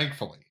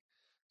 thankfully.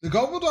 The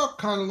Gobbledoc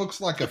kind of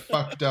looks like a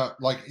fucked up,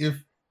 like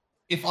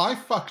if I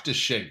fucked a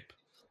sheep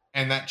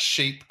and that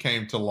sheep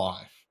came to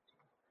life,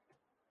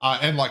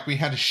 and like we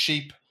had a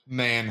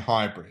sheep-man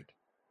hybrid,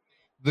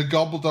 the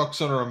Gobbledoc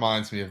sort of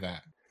reminds me of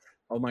that.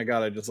 Oh my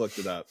God, I just looked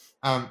it up.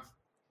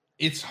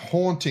 It's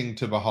haunting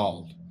to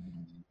behold.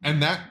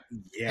 And that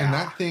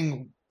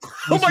thing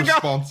was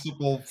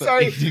responsible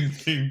for eating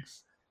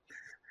things.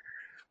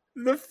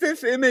 The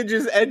fifth image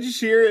is Ed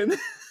Sheeran.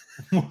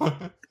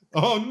 What?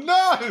 Oh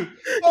no!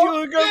 You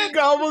look up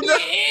Gobbledoc.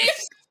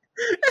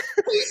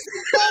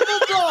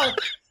 Gobbledoc!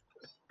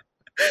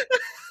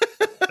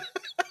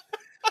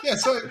 Yeah,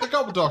 so the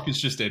Gobbledoc is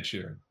just Ed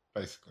Sheeran,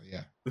 basically,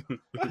 yeah.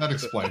 That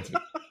explains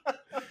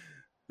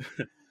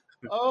it.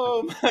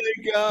 Oh my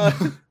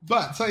god.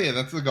 But so yeah,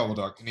 that's the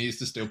Gobbledoc, and he used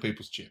to steal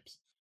people's chips.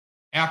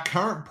 Our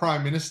current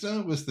prime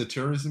minister was the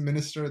tourism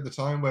minister at the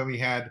time, where we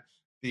had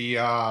the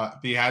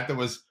ad that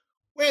was,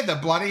 "Where the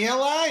bloody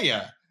hell are you?"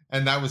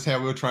 And that was how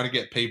we were trying to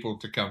get people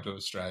to come to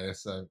Australia.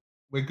 So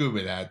we're good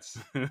with ads.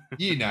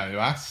 You know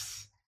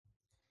us.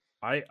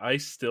 I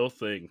still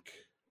think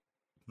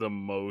the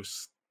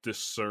most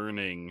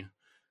discerning,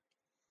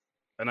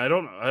 and I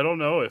don't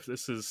know if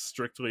this is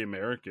strictly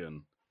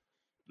American.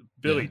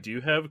 Billy, do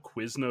you have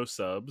Quizno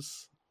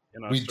subs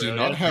in Australia? We do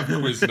not have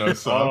Quizno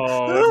subs.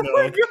 Oh, Oh no.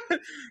 my god.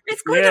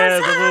 It's Quizno Yeah,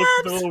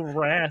 the subs! little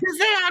rats.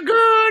 They are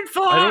good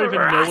for I don't even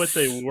know us. what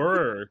they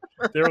were.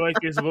 They were like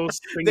these little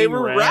singing They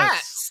were rats.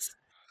 rats.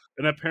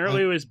 And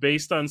apparently it was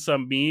based on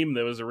some meme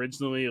that was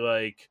originally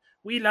like,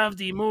 "We love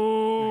the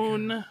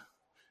moon."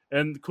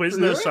 And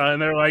Quizno saw it,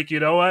 and they're like, you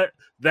know what?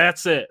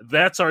 That's it.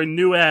 That's our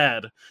new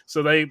ad.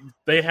 So they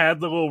had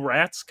the little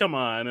rats come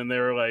on, and they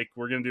were like,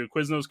 we're going to do a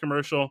Quiznos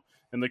commercial.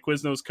 And the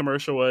Quiznos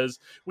commercial was,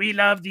 "We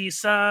love these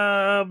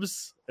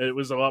subs." It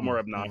was a lot more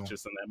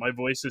obnoxious than that. My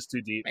voice is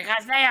too deep.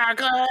 Because they are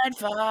good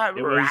for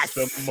It was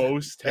us. the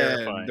most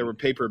terrifying. And there were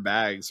paper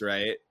bags,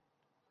 right?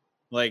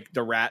 Like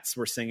the rats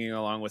were singing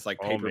along with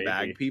like paper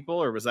bag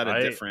people, or was that a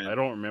different? I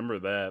don't remember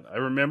that. I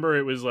remember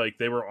it was like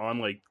they were on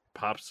like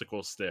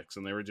popsicle sticks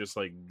and they were just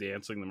like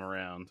dancing them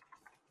around.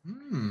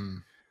 Oh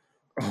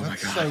my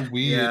that's God. so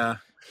weird. Yeah.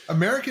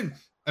 American,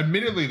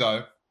 admittedly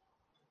though,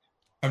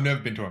 I've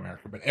never been to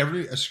America, but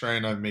every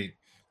Australian I meet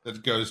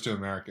that goes to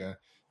America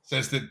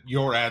says that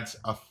your ads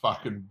are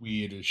fucking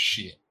weird as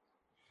shit.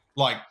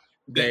 Like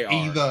They they're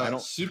are. either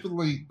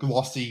superly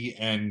glossy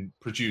and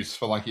produced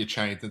for like your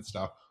chains and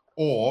stuff,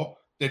 or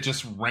they're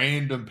just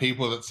random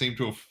people that seem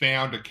to have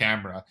found a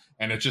camera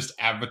and are just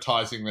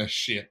advertising their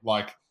shit.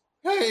 Like,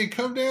 "Hey,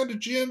 come down to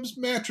Jim's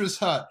Mattress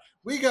Hut.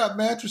 We got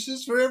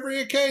mattresses for every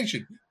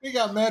occasion. We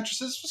got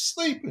mattresses for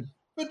sleeping,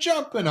 for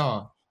jumping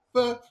on,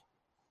 for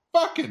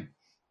fucking."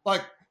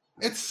 Like,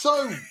 it's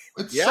so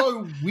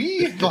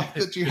weird, like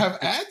that you have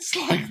ads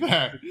like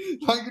that.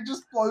 Like, it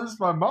just blows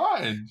my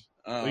mind.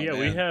 Oh, Well, yeah,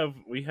 man.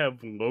 we have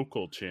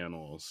local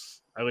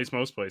channels. At least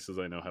most places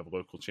I know have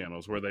local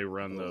channels where they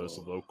run those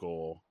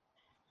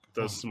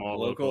small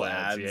local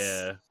ads.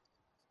 Yeah,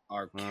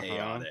 Are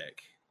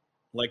chaotic.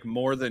 Like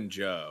more than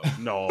Joe.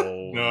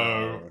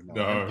 No,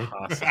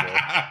 impossible.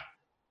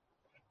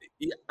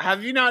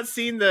 Have you not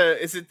seen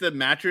is it the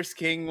Mattress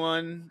King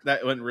one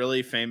that went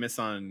really famous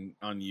on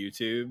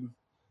YouTube?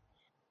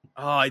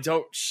 Oh, I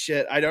don't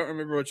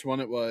remember which one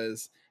it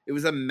was. It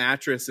was a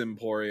mattress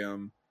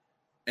emporium,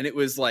 and it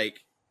was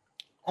like,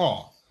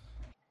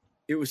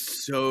 it was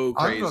so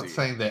crazy. I'm not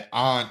saying there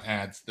aren't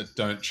ads that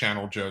don't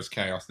channel Joe's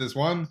chaos. There's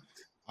one,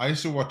 I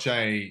used to watch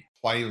a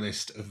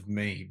playlist of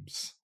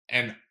memes,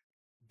 and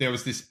there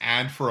was this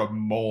ad for a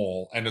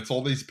mall, and it's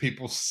all these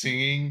people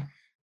singing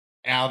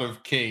out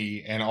of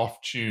key and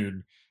off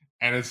tune,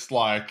 and it's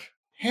like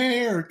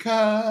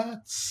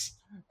haircuts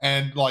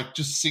and like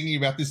just singing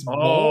about this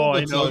mall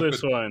that's I know open.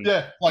 this one.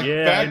 Yeah, like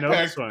I know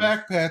this one.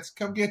 backpacks,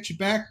 come get your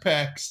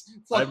backpacks.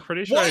 It's like, I'm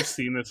pretty sure I've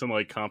seen this in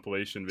like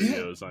compilation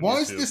videos on why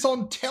YouTube. is this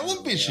on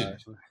television?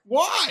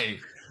 Why?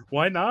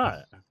 Why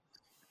not?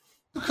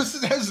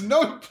 Because it has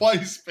no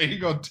place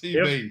being on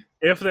TV.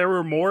 If there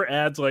were more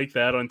ads like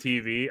that on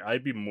TV,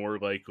 I'd be more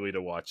likely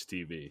to watch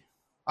TV.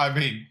 I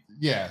mean,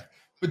 yeah.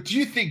 But do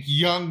you think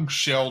young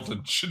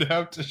Sheldon should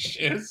have to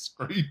share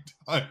screen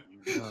time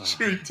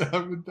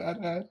with that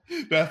ad?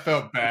 That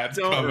felt bad.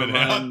 Don't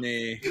remind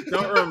me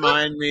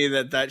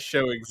that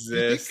show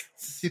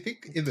exists. Do you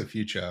think in the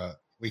future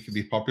we could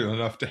be popular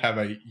enough to have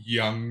a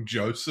young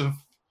Joseph?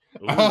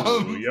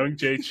 Ooh, young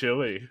Jay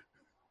Chili.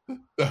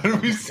 That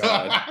would be such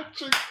God.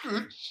 a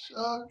good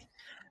show.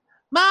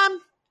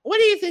 Mom, what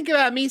do you think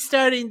about me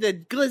starting the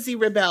Glizzy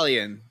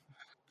Rebellion?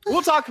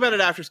 We'll talk about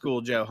it after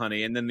school, Joe,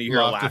 honey, and then you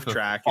hear a laugh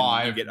track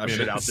and you get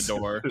ushered out the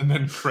door. And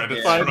then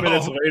credits. 5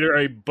 minutes later,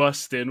 I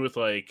bust in with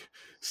like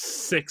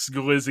 6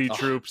 Glizzy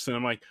troops, and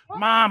I'm like,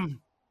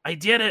 "Mom, I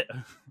did it!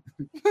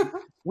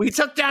 We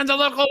took down the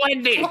local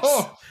Wendy's."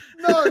 Oh,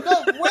 no,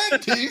 not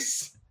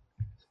Wendy's.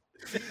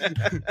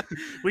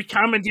 We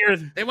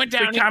commandeered. They went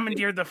down. We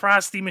commandeered the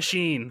Frosty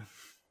machine."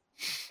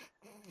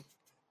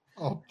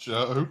 Oh,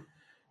 Joe.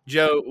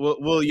 Joe,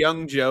 will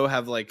young Joe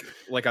have like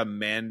a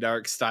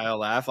Mandark style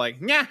laugh, like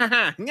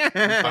I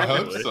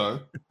hope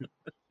so.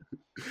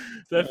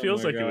 That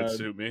feels like it would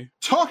suit me.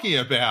 Talking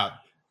about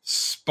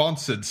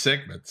sponsored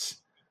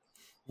segments,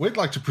 we'd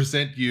like to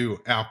present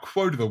you our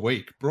quote of the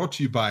week, brought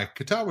to you by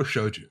Katawa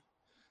Shouju.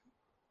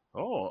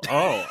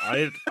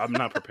 I'm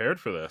not prepared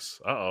for this.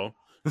 Uh-oh.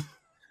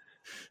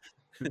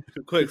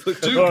 quick.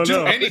 Do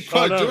any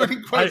quote,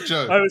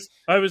 Joe.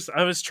 I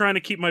was trying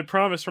to keep my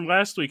promise from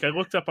last week. I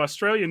looked up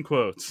Australian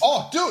quotes.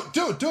 Oh, do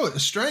it.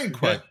 Australian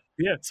quote.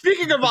 Yeah.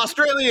 Speaking of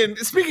Australian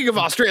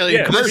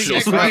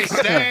commercials, Right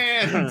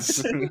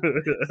stands.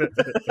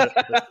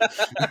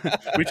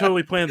 We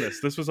totally planned this.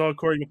 This was all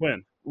according to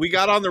plan. we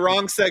got on the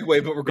wrong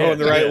segue, but we're going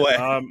the right way.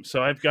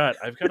 So I've got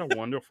a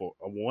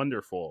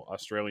wonderful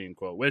Australian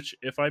quote, which,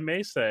 if I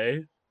may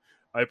say,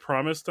 I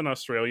promised an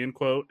Australian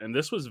quote, and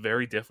this was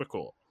very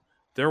difficult.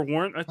 There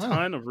weren't a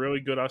ton of really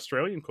good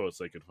Australian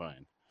quotes I could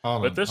find.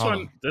 But this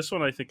one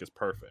I think is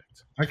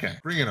perfect. Okay,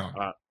 bring it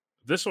on.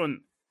 This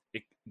one,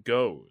 it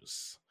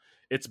goes,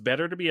 "It's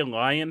better to be a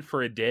lion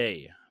for a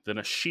day than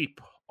a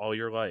sheep all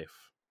your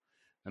life."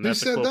 And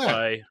that's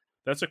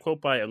a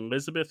quote by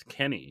Elizabeth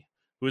Kenny,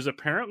 who is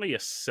apparently a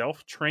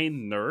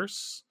self-trained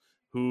nurse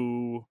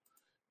who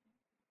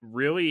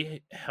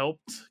really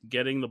helped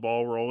getting the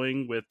ball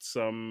rolling with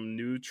some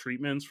new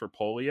treatments for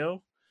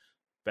polio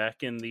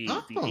back in the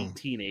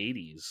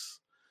 1880s.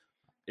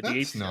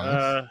 That's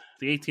nice.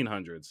 The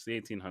 1800s. The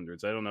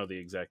 1800s. I don't know the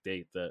exact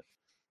date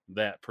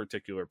that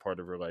particular part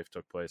of her life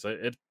took place.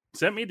 It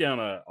sent me down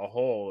a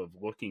hole of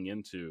looking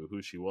into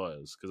who she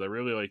was because I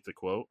really liked the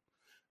quote.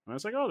 And I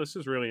was like, oh, this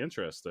is really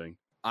interesting.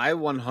 I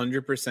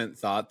 100%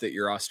 thought that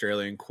your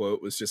Australian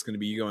quote was just going to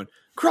be you going,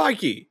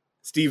 "Crikey,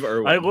 Steve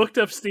Irwin." I looked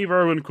up Steve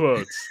Irwin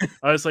quotes.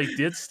 I was like,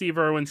 did Steve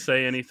Irwin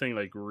say anything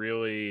like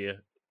really,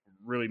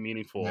 really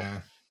meaningful?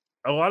 Yeah.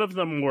 A lot of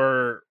them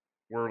were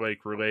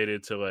like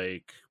related to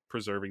like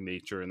preserving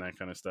nature and that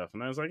kind of stuff.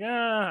 And I was like,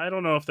 I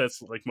don't know if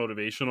that's like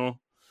motivational.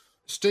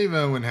 Steve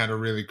Irwin had a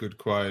really good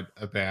quote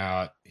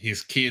about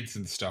his kids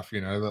and stuff,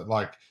 you know, that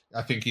like,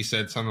 I think he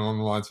said something along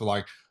the lines of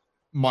like,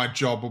 my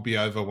job will be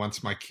over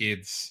once my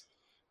kids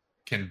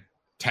can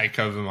take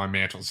over my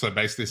mantle. So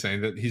basically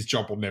saying that his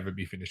job will never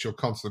be finished. He'll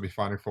constantly be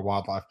fighting for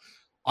wildlife.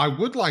 I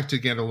would like to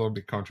get a little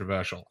bit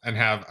controversial and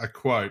have a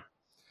quote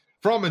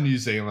from a New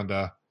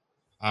Zealander.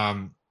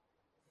 I'm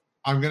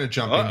going to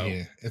jump in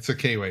here. It's a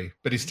Kiwi,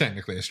 but he's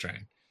technically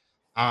Australian.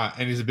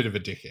 And he's a bit of a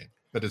dickhead,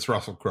 but it's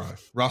Russell Crowe.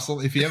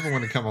 Russell, if you ever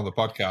want to come on the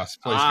podcast,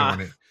 please come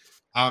on in.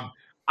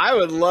 I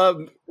would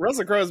love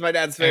Russell Crowe is my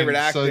dad's favorite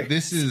actor. So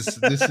this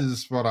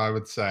is what I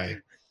would say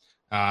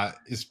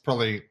is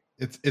probably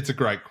it's a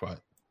great quote.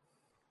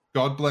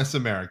 God bless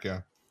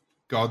America.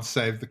 God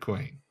save the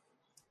Queen.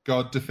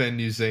 God defend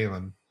New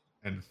Zealand,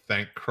 and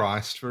thank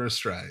Christ for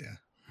Australia.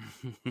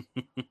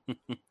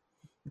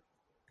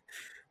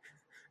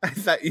 I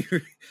thought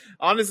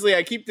honestly,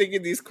 I keep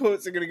thinking these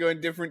quotes are going to go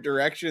in different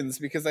directions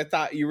because I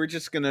thought you were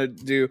just going to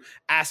do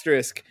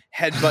asterisk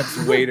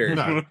headbutts waiter.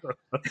 No,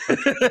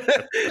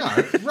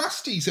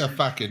 Rusty's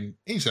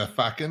he's a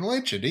fucking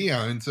legend. He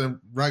owns a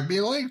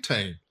rugby league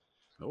team.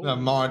 The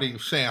mighty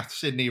South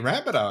Sydney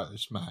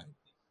Rabbitohs, mate.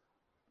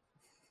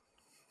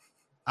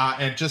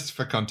 And just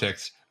for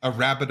context, a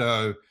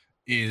Rabbitoh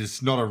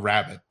is not a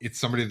rabbit. It's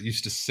somebody that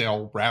used to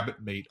sell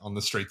rabbit meat on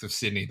the streets of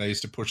Sydney. They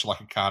used to push like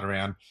a cart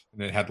around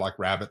and it had like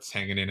rabbits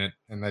hanging in it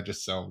and they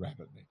just sell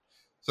rabbit meat.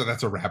 So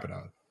that's a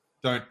Rabbitoh.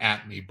 Don't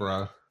at me,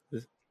 bro.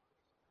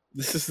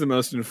 This is the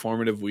most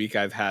informative week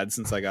I've had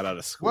since I got out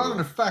of school. Welcome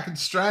to fucking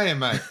Australia,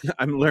 mate.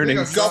 I'm learning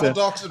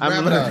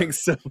I'm learning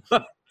so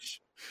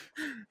much.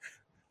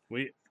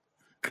 We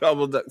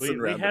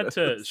had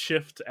to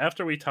shift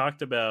after we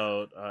talked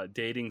about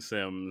dating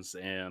sims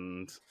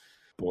and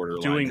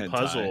borderline doing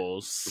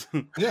puzzles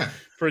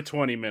for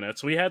 20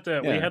 minutes. We had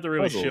to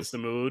really shift the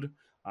mood,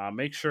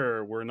 make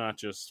sure we're not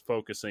just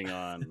focusing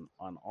on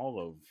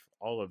all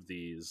of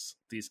these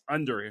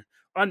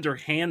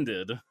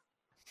underhanded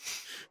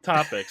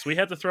topics. We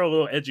had to throw a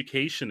little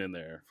education in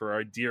there for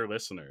our dear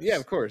listeners. Yeah,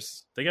 of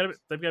course. They've got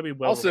to be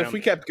well. Also, if we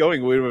kept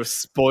going, we would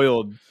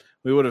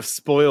have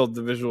spoiled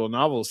the visual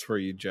novels for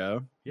you,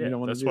 Joe. Yeah,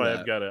 that's why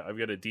I've got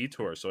a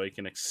detour so I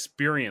can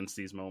experience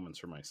these moments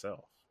for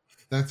myself.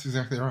 That's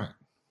exactly right.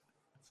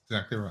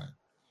 Exactly right.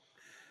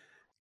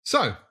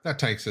 So that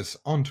takes us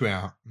on to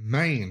our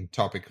main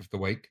topic of the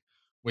week,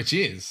 which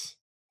is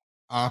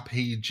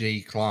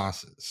RPG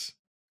classes.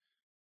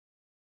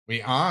 We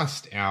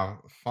asked our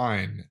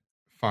fine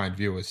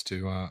viewers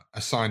to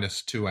assign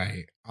us to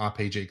a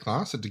RPG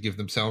class and to give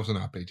themselves an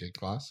RPG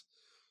class.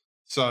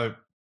 So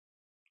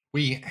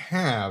we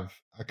have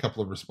a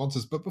couple of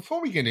responses, but before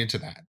we get into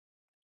that,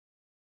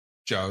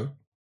 Joe,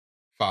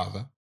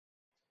 Father,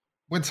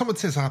 when someone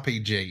says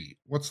RPG,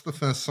 what's the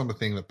first sort of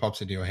thing that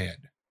pops into your head?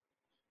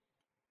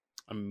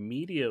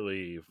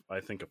 Immediately, I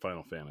think of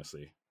Final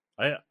Fantasy.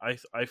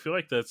 I feel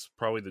like that's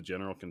probably the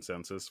general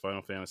consensus.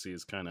 Final Fantasy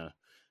has kind of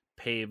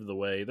paved the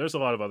way. There's a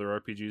lot of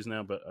other RPGs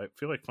now, but I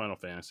feel like Final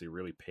Fantasy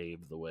really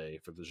paved the way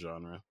for the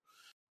genre.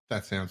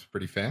 That sounds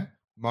pretty fair.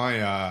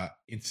 My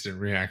instant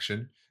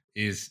reaction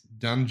is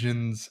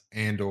Dungeons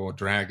and or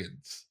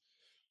Dragons.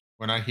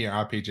 When I hear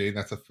RPG,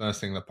 that's the first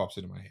thing that pops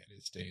into my head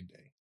is D&D.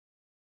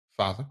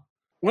 Father?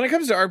 When it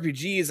comes to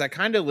RPGs, I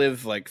kind of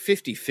live like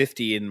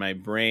 50-50 in my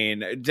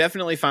brain.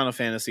 Definitely Final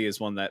Fantasy is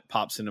one that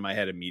pops into my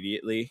head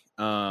immediately.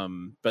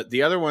 But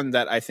the other one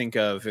that I think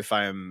of if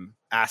I'm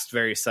asked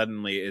very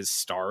suddenly is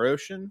Star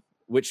Ocean,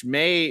 which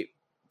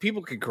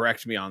people could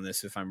correct me on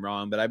this if I'm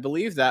wrong, but I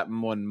believe that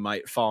one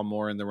might fall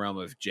more in the realm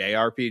of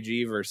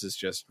JRPG versus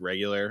just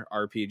regular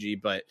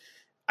RPG. But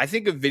I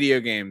think of video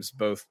games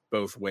both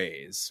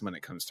ways when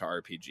it comes to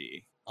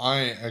RPG. I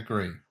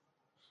agree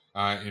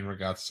in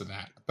regards to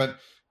that. But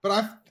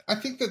I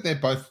think that they're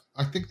both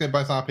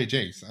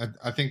RPGs.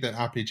 I think that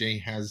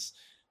RPG has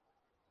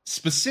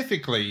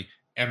specifically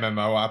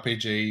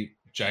MMORPG,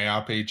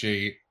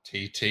 JRPG,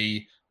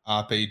 TT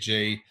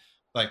RPG.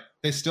 Like,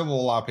 they're still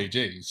all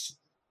RPGs.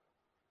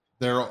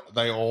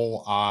 They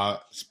all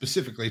are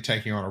specifically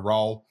taking on a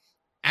role.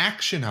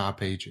 Action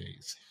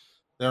RPGs.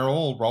 They're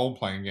all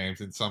role-playing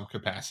games in some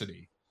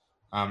capacity.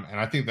 And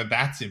I think that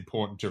that's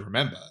important to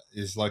remember,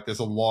 is like there's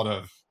a lot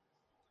of,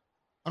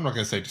 I'm not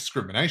going to say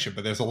discrimination,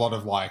 but there's a lot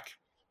of like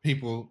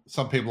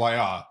some people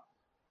like,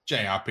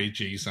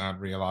 JRPGs aren't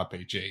real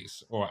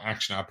RPGs, or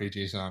action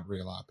RPGs aren't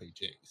real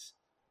RPGs.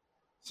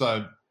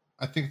 So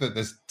I think that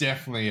there's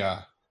definitely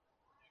an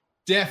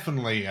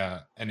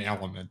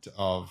element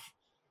of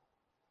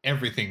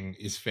everything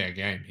is fair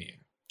game here.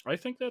 I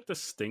think that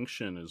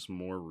distinction is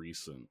more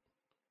recent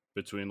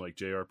between like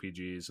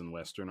JRPGs and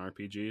Western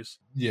RPGs.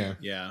 Yeah.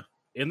 Yeah.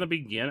 In the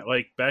beginning,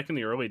 like back in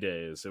the early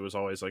days, it was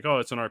always like, oh,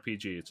 it's an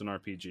RPG, it's an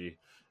RPG.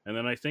 And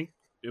then I think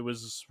it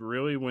was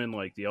really when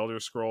like the Elder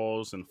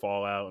Scrolls and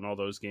Fallout and all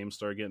those games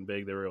started getting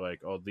big, they were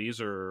like, oh, these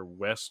are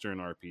Western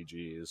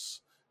RPGs.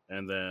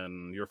 And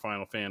then your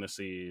Final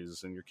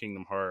Fantasies and your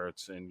Kingdom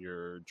Hearts and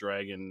your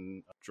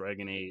Dragon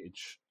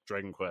Age,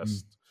 Dragon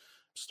Quest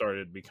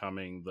started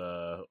becoming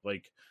the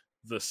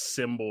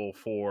symbol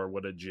for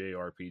what a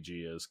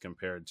JRPG is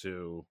compared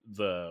to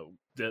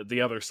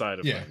the other side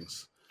of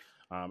things.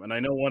 And I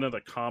know one of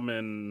the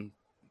common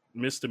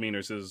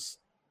misdemeanors is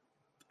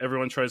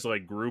everyone tries to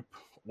like group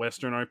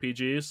Western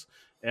RPGs,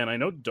 and I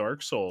know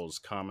Dark Souls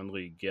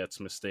commonly gets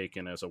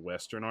mistaken as a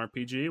Western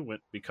RPG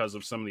because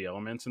of some of the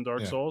elements in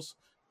Dark Souls,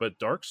 but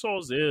Dark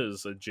Souls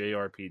is a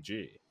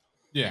JRPG.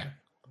 Yeah,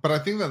 but I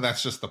think that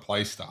that's just the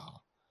play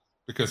style,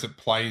 because it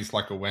plays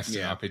like a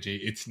Western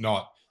RPG. It's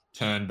not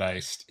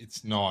turn-based.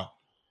 It's not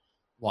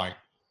like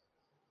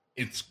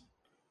it's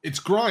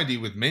grindy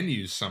with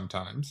menus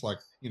sometimes. Like,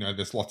 you know,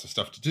 there's lots of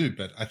stuff to do,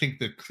 but I think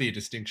the clear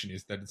distinction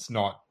is that it's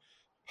not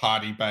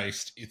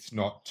party-based. It's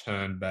not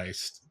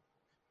turn-based.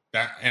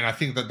 And I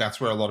think that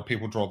that's where a lot of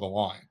people draw the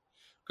line,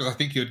 because I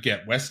think you'd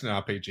get Western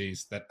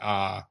RPGs that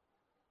are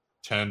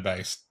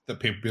turn-based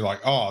that people be like,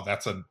 oh,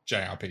 that's a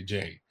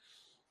JRPG.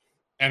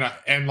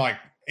 And like,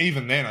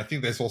 even then, I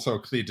think there's also a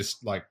clear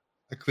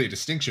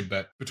distinction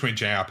between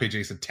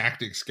JRPGs and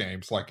tactics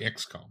games like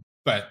XCOM.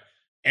 But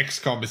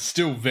XCOM is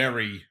still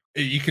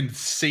you can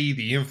see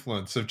the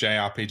influence of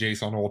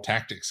JRPGs on all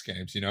tactics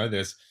games. You know,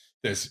 there's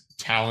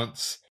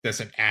talents, there's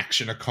an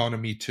action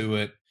economy to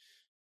it,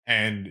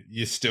 and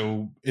it's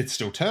still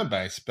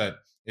turn-based, but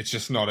it's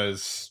just not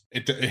as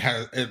it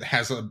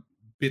has a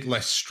bit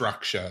less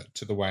structure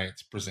to the way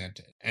it's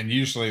presented, and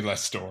usually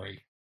less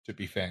story, to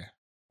be fair.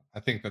 I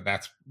think that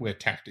that's where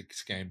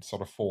tactics games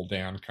sort of fall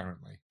down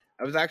currently.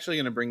 I was actually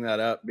going to bring that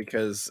up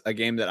because a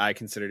game that I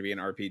consider to be an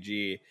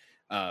RPG,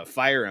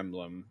 Fire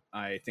Emblem,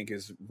 I think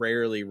is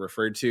rarely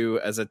referred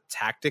to as a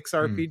tactics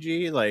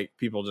RPG. Like,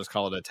 people just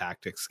call it a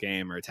tactics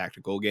game or a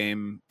tactical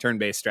game,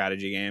 turn-based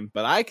strategy game.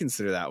 But I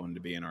consider that one to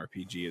be an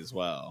RPG as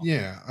well.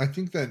 Yeah, I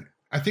think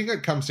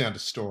it comes down to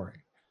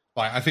story.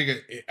 Like, I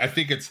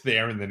think it's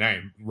there in the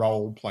name,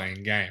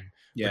 role-playing game.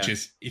 Yeah. Which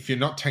is, if you're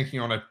not taking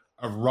on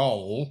a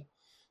role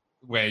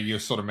where you're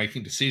sort of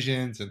making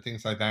decisions and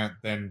things like that,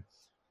 then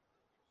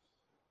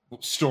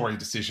story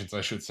decisions,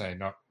 I should say,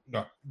 not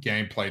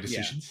gameplay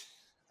decisions.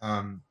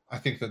 Yeah. I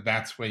think that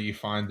that's where you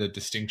find the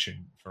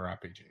distinction for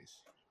RPGs.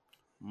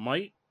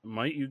 Might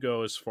you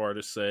go as far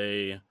to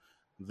say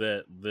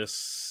that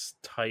this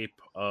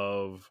type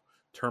of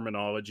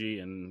terminology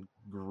and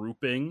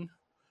grouping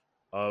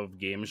of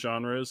game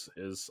genres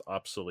is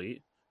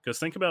obsolete? Because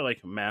think about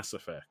like Mass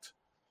Effect.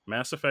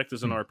 Mass Effect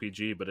is an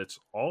RPG, but it's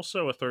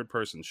also a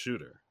third-person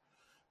shooter.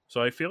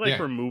 So I feel like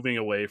we're moving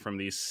away from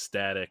these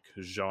static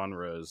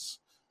genres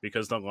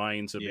because the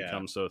lines have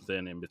become so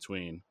thin in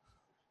between.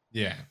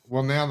 Yeah.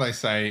 Well, now they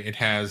say it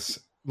has,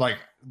 like,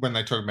 when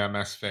they talk about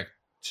Mass Effect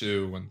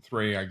 2 and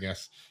 3, I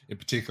guess, in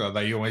particular,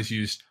 they always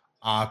used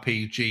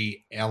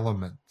RPG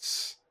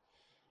elements.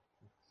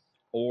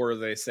 Or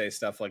they say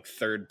stuff like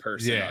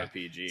third-person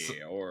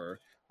RPG, or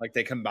like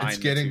they combine it's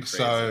getting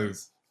so...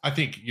 I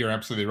think you're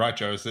absolutely right,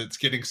 Joe. It's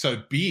getting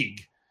so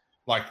big.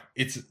 Like,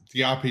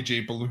 the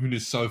RPG balloon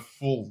is so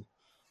full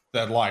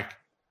that, like,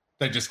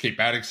 they just keep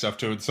adding stuff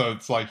to it. So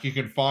it's like you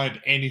can find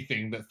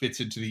anything that fits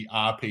into the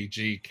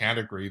RPG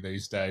category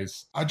these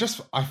days. I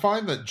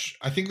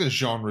think the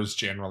genres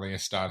generally are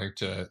starting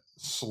to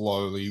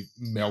slowly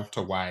melt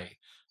away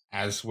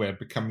as we're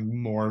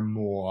becoming more and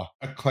more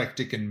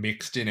eclectic and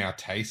mixed in our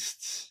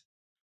tastes.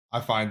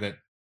 I find that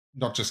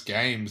not just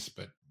games,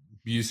 but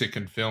music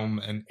and film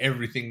and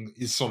everything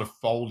is sort of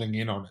folding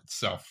in on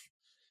itself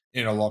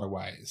in a lot of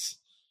ways.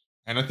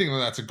 And I think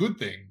that's a good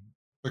thing,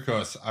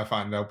 because I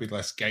find there'll be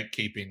less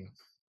gatekeeping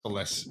the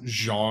less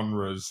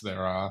genres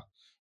there are.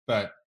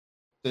 But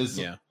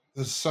there's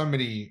so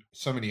many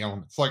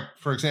elements. Like,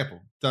 for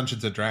example,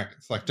 Dungeons and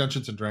Dragons. Like,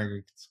 Dungeons and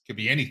Dragons could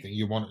be anything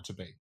you want it to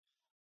be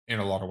in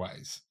a lot of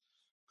ways,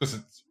 because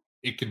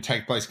it can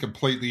take place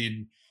completely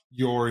in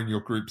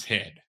your group's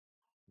head,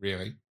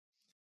 really.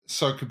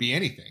 So it could be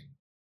anything.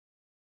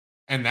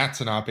 And that's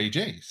an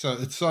RPG. So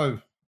it's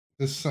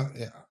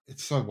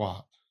so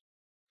wild.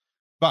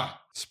 But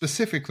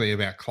specifically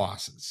about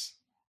classes,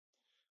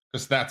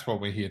 because that's what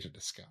we're here to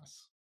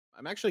discuss.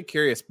 I'm actually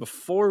curious,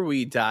 before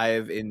we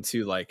dive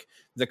into like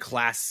the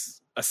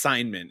class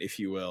assignment, if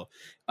you will,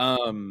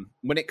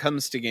 when it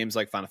comes to games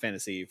like Final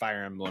Fantasy,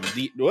 Fire Emblem,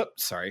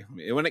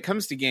 when it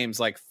comes to games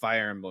like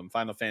Fire Emblem,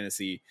 Final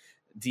Fantasy,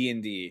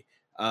 D&D,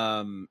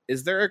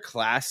 is there a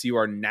class you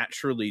are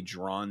naturally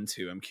drawn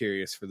to? I'm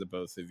curious for the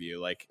both of you.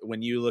 Like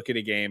when you look at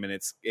a game and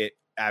it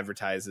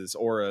advertises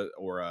or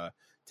a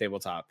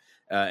tabletop,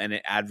 and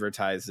it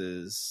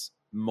advertises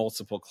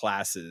multiple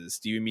classes,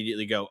 do you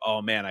immediately go,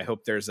 oh man, I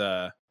hope there's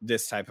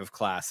this type of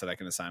class that I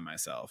can assign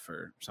myself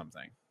or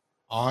something?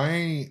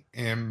 I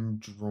am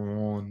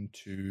drawn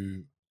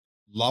to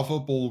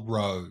lovable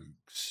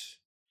rogues,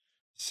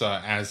 so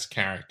as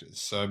characters.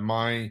 So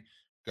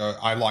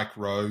I like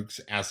rogues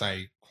as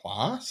a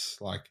class.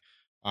 Like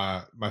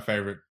my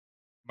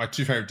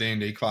two favorite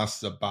D&D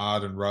classes are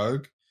Bard and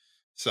Rogue.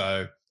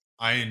 So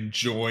I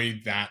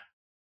enjoy that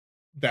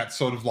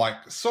sort of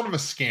a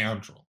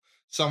scoundrel,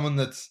 someone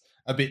that's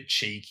a bit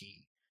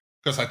cheeky,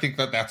 because I think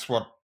that's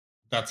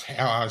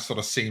how I sort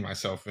of see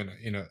myself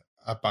in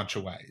a bunch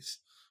of ways.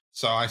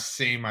 So I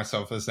see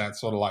myself as that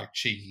sort of like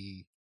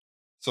cheeky,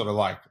 sort of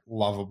like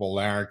lovable,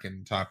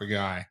 arrogant type of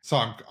guy.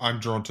 So I'm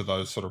drawn to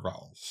those sort of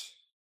roles.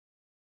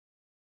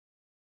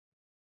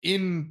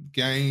 In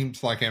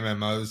games like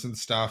MMOs and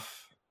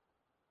stuff,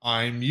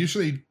 I'm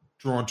usually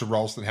drawn to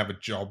roles that have a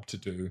job to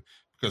do,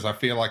 because I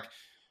feel like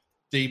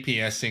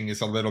DPSing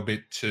is a little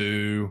bit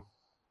too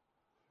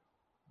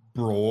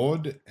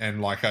broad,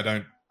 and like I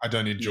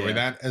don't enjoy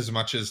that as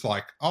much as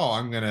like, oh,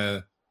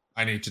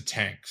 I need to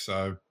tank,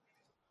 so,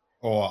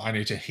 or I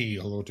need to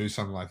heal or do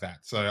something like that.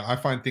 So I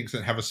find things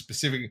that have a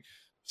specific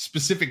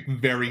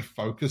very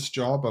focused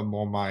job are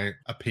more my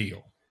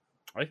appeal.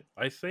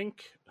 I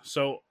think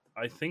so.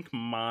 I think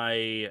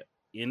my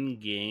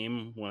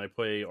in-game, when I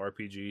play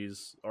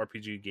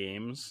RPG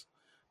games,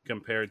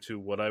 compared to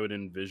what I would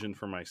envision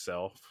for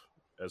myself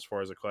as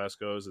far as a class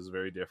goes, is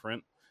very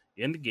different.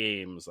 In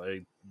games,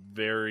 I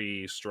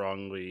very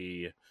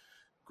strongly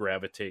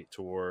gravitate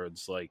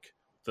towards like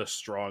the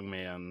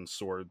strongman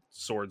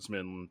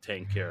swordsman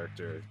tank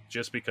character,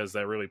 just because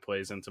that really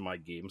plays into my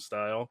game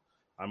style.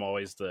 I'm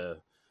always the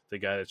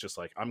guy that's just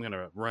like, I'm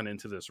gonna run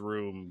into this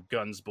room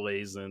guns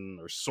blazing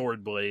or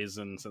sword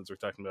blazing, since we're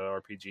talking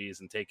about RPGs,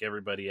 and take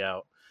everybody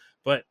out.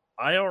 But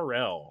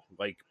IRL,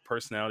 like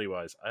personality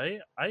wise,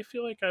 I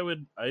feel like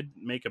I'd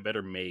make a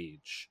better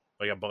mage,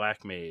 like a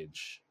black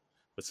mage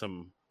with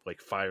some like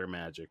fire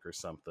magic or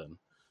something.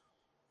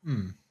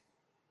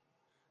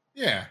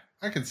 Yeah,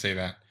 I can see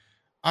that.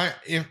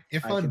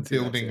 If I'm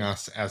building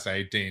us as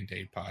a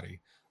D&D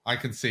party, I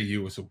can see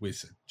you as a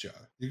wizard, Joe.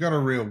 You got a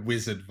real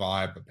wizard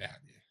vibe about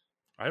you.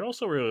 I'd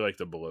also really like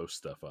to blow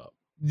stuff up.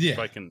 Yeah,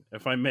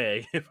 if I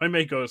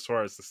may go as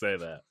far as to say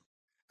that.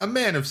 A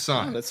man of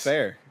science. Oh, that's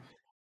fair.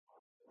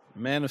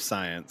 Man of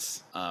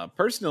science.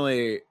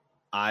 Personally,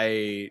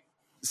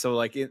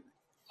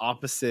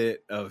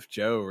 opposite of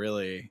Joe,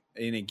 really,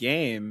 in a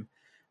game,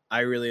 I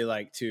really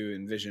like to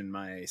envision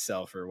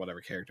myself or whatever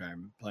character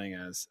I'm playing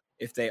as,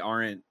 if they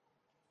aren't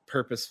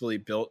purposefully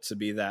built to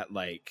be that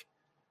like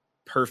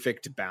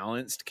perfect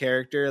balanced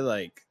character,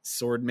 like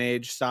sword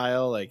mage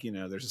style, like, you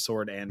know, there's a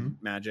sword and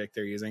magic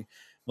they're using,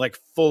 like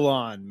full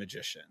on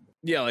magician.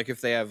 Yeah, like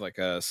if they have like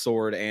a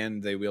sword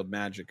and they wield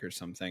magic or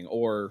something,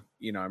 or,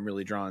 you know, I'm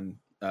really drawn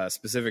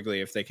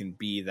specifically if they can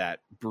be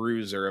that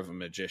bruiser of a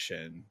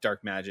magician,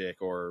 dark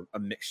magic, or a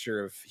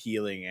mixture of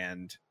healing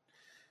and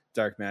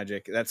dark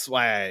magic. That's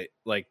why I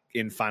like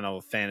in Final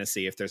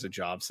Fantasy, if there's a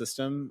job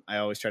system, I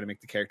always try to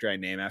make the character I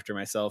name after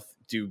myself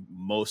do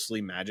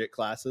mostly magic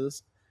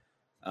classes,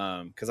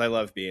 because I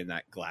love being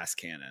that glass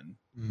cannon.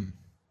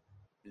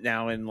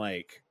 Now in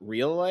like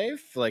real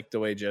life, like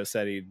the way Joe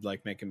said he'd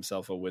like make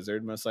himself a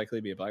wizard, most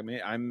likely be a black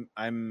mage,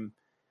 I'm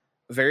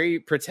very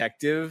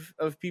protective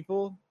of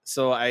people,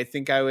 so I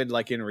think I would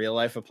like in real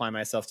life apply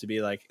myself to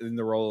be like in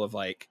the role of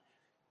like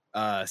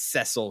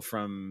Cecil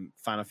from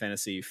Final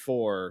Fantasy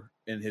IV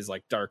in his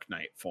like Dark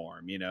Knight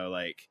form, you know,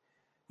 like,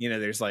 you know,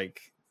 there's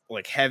like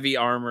heavy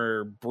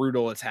armor,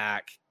 brutal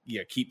attack,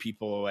 keep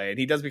people away. And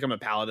he does become a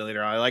paladin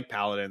later on. I like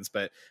paladins,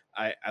 but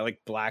I like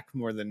black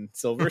more than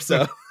silver,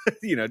 so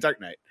you know, Dark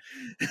Knight.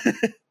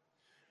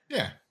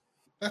 Yeah,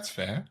 that's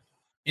fair.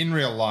 In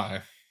real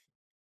life,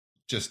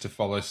 just to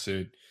follow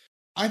suit,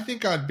 I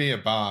think I'd be a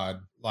bard.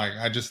 Like,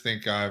 I just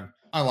think I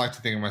like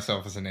to think of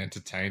myself as an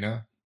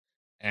entertainer.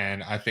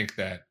 And I think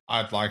that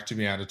I'd like to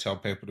be able to tell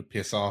people to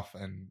piss off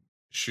and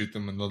shoot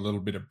them with a little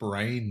bit of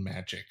brain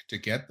magic to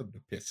get them to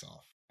piss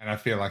off. And I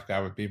feel like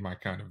that would be my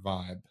kind of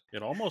vibe.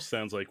 It almost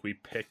sounds like we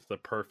picked the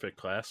perfect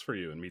class for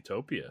you in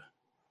Miitopia.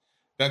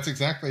 That's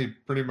exactly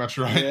pretty much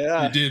right.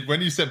 Yeah. You did.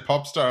 When you said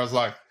pop star, I was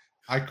like,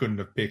 I couldn't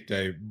have picked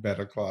a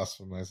better class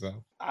for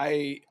myself.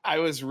 I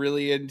was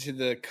really into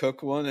the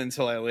cook one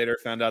until I later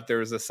found out there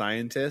was a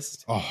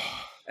scientist. Oh.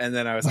 And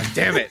then I was like,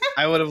 damn it,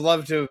 I would have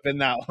loved to have been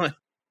that one.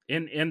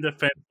 In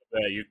defense of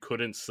that, you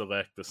couldn't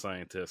select the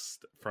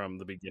scientist from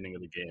the beginning of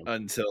the game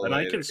until and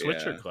later, I can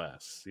switch your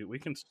class. We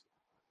can.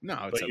 No,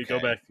 it's but okay. You go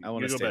back. I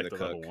want to go stay back the to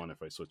cook. level 1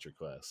 if I switch your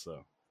class.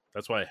 So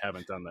That's why I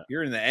haven't done that.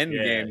 You're in the end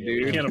game,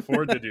 dude. You can't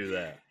afford to do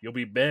that. You'll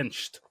be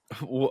benched.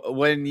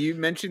 When you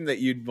mentioned that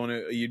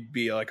you'd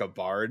be like a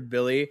bard,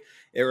 Billy,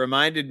 it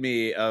reminded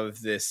me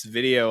of this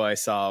video I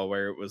saw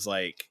where it was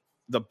like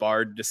the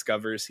bard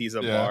discovers he's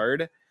a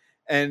bard,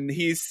 and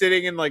he's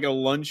sitting in like a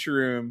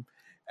lunchroom,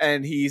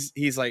 and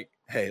he's like,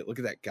 hey, look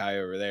at that guy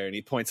over there, and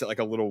he points at like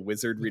a little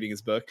wizard reading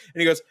his book,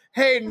 and he goes,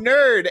 hey,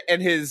 nerd,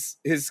 and his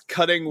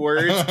cutting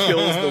words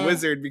kills the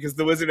wizard because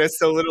the wizard has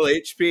so little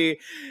HP,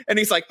 and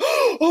he's like,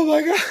 oh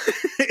my god.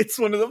 It's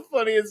one of the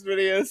funniest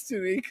videos to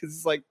me because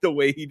it's like the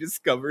way he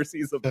discovers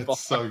he's a bard.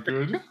 That's so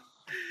good.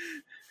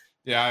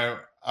 Yeah,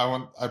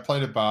 I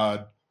played a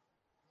bard.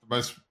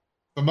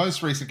 The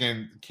most recent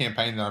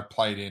campaign that I've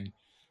played in,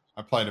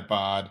 I played a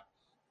bard,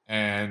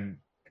 and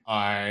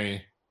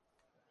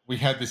we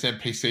had this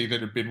NPC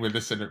that had been with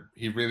us, and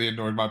he really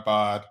annoyed my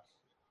bard,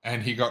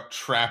 and he got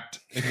trapped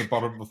in the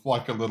bottom of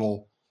like a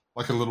little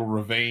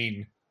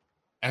ravine,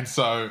 and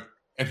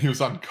he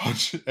was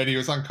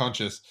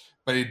unconscious,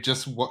 but he'd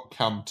just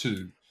come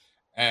to,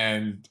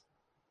 and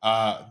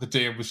the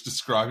DM was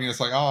describing it. It's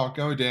like, oh, I'll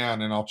go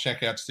down and I'll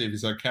check out to see if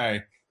he's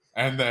okay.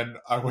 And then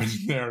I went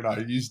in there and I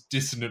used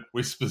dissonant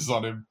whispers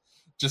on him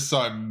just so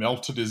I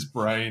melted his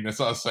brain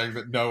as I was saying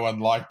that no one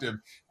liked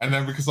him. And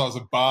then because I was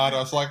a bard, I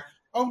was like,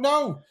 oh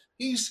no,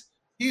 he's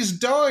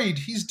died.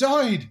 He's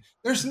died.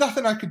 There's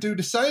nothing I could do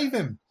to save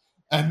him.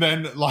 And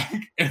then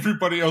like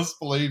everybody else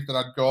believed that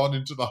I'd gone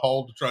into the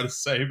hole to try to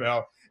save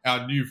our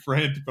new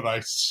friend, but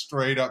I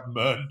straight up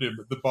murdered him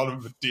at the bottom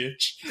of a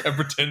ditch and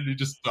pretended he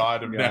just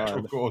died of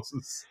natural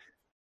causes.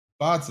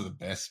 Bards are the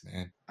best,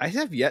 man. I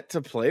have yet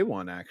to play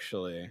one,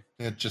 actually.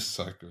 They're just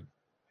so good.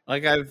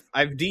 Like I've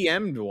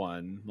DM'd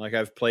one, like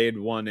I've played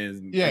one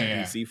in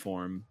NPC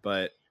form,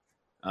 but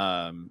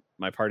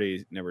my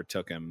party never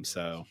took him,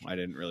 so I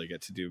didn't really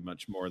get to do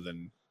much more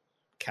than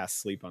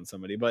cast sleep on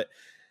somebody. But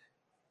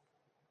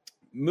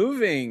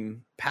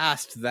moving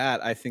past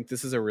that, I think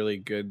this is a really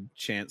good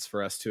chance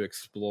for us to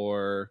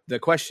explore the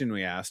question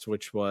we asked,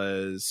 which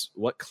was,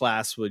 what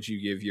class would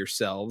you give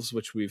yourselves?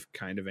 Which we've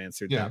kind of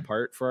answered that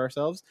part for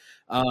ourselves.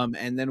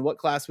 And then what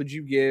class would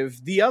you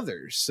give the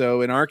others?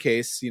 So in our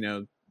case,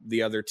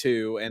 the other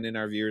two, and in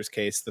our viewers'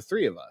 case, the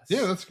three of us.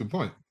 Yeah, that's a good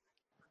point.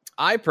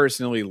 I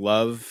personally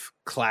love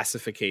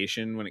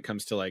classification when it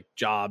comes to like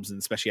jobs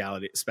and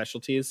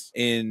specialties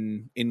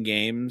in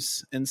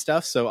games and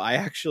stuff. So I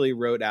actually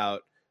wrote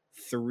out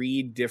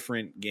 3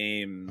 different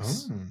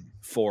games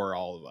for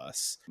all of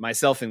us,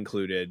 myself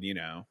included,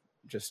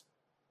 just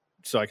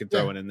so I could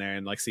throw it in there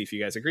and like see if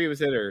you guys agree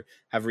with it or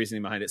have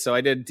reasoning behind it. So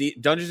I did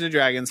Dungeons and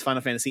Dragons,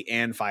 Final Fantasy,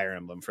 and Fire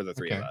Emblem for the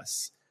 3 of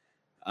us.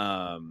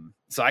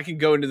 So I can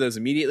go into those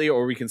immediately,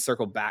 or we can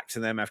circle back to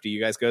them after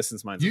you guys go,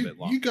 since mine's a bit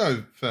long. You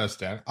go first,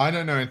 Dan. I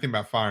don't know anything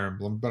about Fire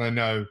Emblem, but I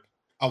know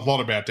a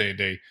lot about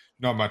D&D,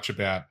 not much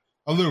about,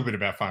 a little bit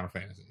about Final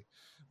Fantasy.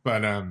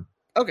 But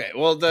okay,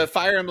 well, the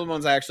Fire Emblem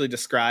ones I actually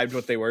described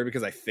what they were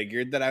because I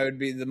figured that I would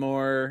be the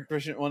more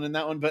proficient one in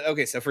that one. But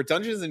okay, so for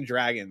Dungeons and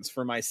Dragons,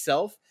 for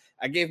myself,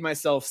 I gave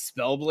myself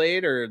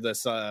Spellblade or the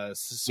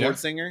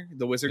Swordslinger,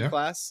 the wizard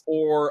class,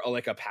 or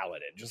like a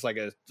paladin, just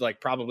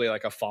probably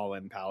like a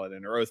fallen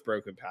paladin or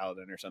Oathbroken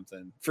paladin or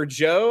something. For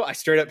Joe, I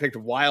straight up picked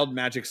Wild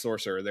Magic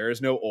Sorcerer. There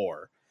is no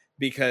or,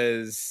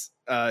 because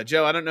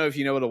Joe, I don't know if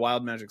you know what a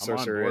Wild Magic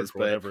Sorcerer is,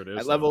 but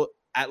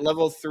at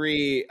level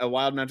 3, a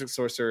Wild Magic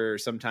Sorcerer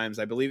sometimes,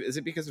 I believe, is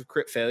it because of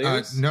crit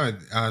failures? No.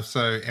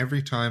 So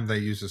every time they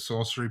use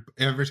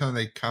every time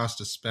they cast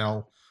a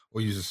spell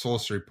or use a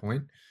sorcery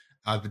point,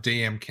 the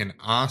DM can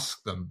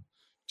ask them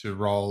to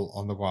roll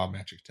on the Wild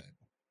Magic table.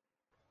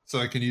 So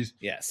they can use...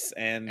 Yes,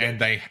 and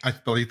I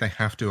believe they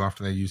have to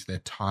after they use their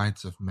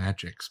Tides of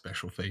Magic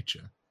special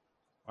feature.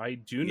 I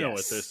do know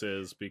what this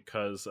is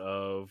because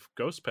of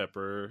Ghost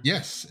Pepper.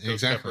 Yes,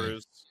 exactly.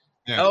 Pepper's...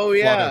 Yeah. Oh,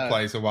 yeah. Flutter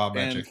plays a Wild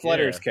Magic. And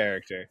Flutter's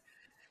character.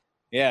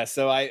 Yeah,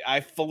 so I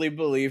fully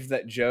believe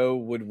that Joe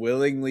would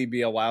willingly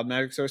be a Wild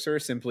Magic Sorcerer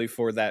simply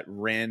for that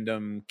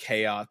random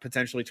chaos,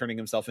 potentially turning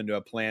himself into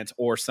a plant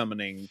or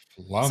summoning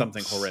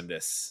something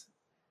horrendous.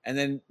 And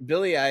then,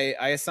 Billy,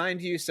 I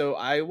assigned you, so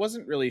I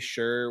wasn't really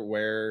sure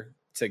where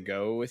to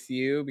go with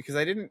you because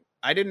I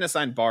didn't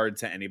assign Bard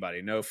to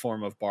anybody. No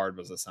form of Bard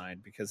was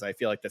assigned because I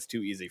feel like that's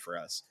too easy for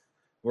us.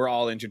 We're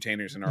all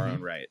entertainers in our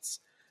own rights.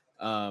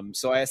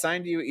 So I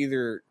assigned you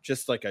either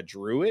just like a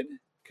druid,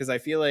 because I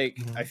feel like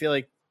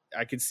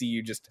I could see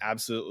you just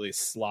absolutely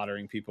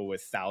slaughtering people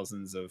with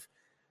thousands of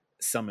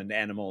summoned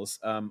animals,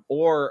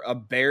 or a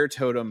bear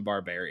totem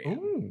barbarian.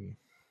 Ooh,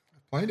 I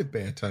played a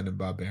bear totem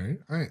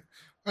barbarian.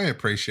 I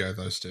appreciate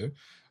those two.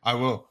 I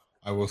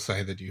will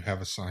say that you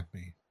have assigned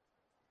me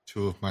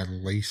 2 of my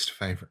least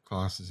favorite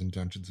classes in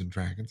Dungeons and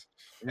Dragons.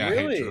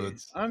 Really?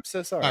 I'm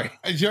so sorry.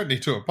 You don't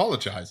need to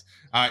apologize.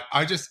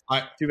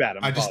 Too bad.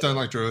 I just don't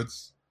like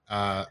druids.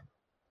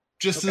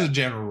 Just as a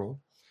general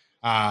rule,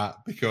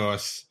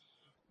 because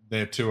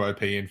they're too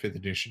OP in 5th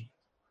edition.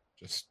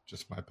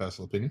 Just my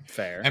personal opinion.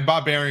 Fair. And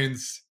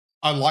barbarians,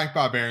 I like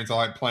barbarians. I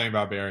like playing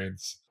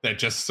barbarians. They're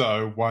just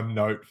so one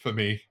note for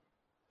me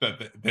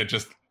that they're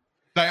just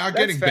They are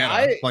getting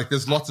better. Like,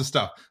 there's lots of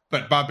stuff.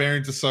 But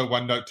barbarians are so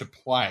one note to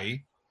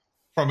play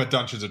from a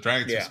Dungeons &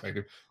 Dragons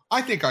perspective.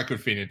 I think I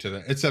could fit into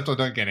that, except I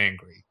don't get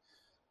angry.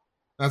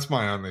 That's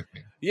my only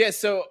thing. Yeah,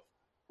 so...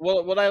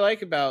 Well, what I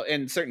like about,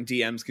 and certain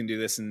DMs can do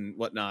this and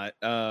whatnot,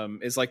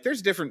 is like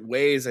there's different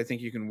ways I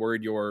think you can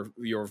word your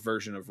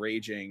version of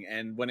raging.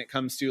 And when it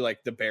comes to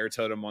like the bear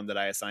totem one that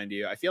I assigned to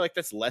you, I feel like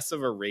that's less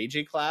of a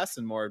raging class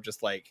and more of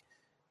just like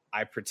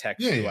I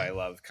protect who I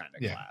love kind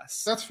of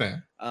class. That's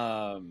fair.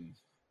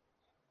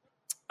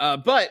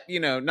 But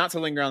not to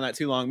linger on that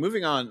too long.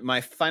 Moving on,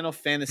 my Final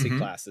Fantasy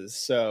classes.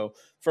 So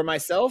for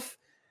myself,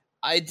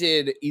 I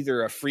did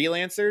either a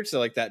freelancer, so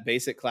like that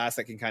basic class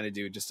that can kind of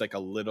do just like a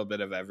little bit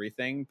of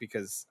everything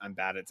because I'm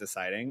bad at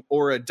deciding,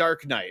 or a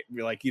Dark Knight,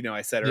 like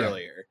I said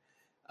earlier.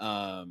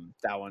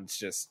 That one's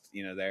just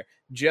there.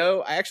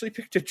 Joe, I actually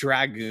picked a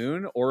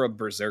Dragoon or a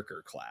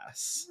Berserker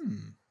class.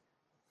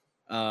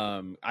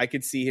 I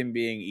could see him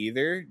being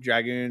either.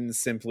 Dragoon,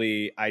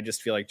 simply, I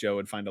just feel like Joe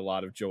would find a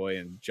lot of joy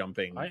in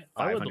jumping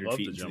 500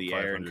 feet into the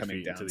air and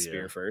coming down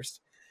spear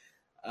first.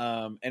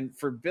 And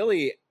for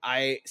Billy,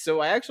 I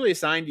actually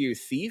assigned you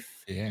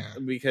Thief,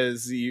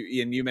 because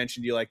you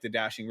mentioned you like the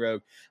dashing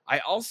rogue. I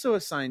also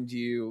assigned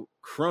you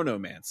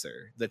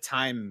Chronomancer, the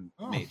time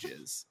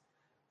mages.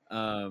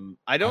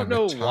 I don't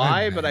know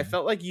why, but I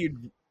felt like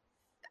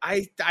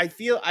I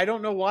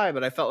don't know why,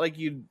 but I felt like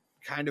you'd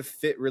kind of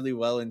fit really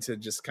well into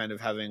just kind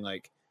of having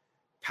like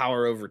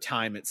power over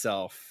time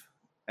itself,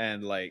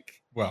 and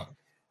like, well,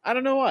 I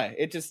don't know why.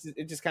 It just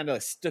kind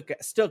of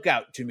stuck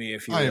out to me,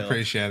 if you will. I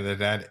appreciate it,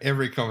 Dad.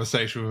 Every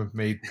conversation with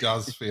me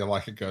does feel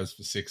like it goes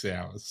for 6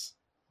 hours.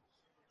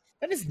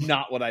 That is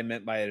not what I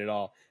meant by it at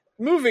all.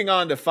 Moving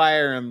on to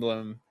Fire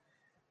Emblem.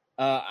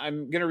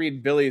 I'm going to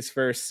read Billy's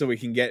first so we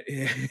can get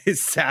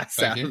his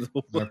sass out of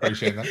the way. I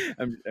appreciate that.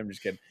 I'm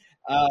just kidding.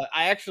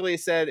 I actually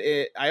said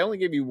it. I only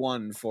gave you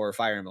one for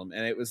Fire Emblem,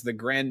 and it was the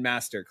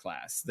Grandmaster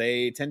class.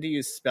 They tend to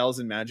use spells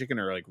and magic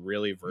and are like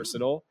really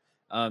versatile.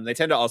 They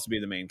tend to also be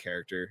the main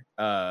character.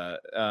 I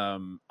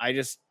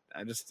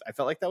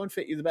felt like that one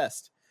fit you the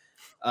best.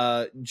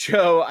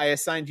 Joe, I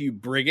assigned you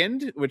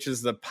Brigand, which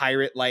is the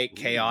pirate-like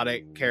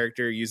chaotic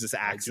character, uses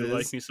axes. I do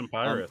like me some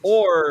pirates.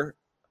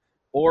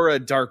 Or a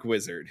dark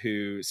wizard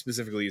who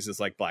specifically uses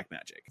like black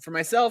magic. For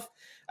myself,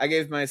 I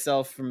gave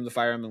myself from the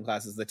Fire Emblem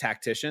classes the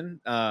Tactician,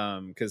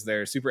 because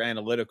they're super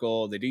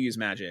analytical. They do use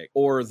magic.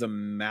 Or the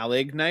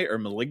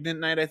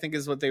Malignant Knight, I think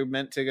is what they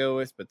meant to go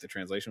with, but the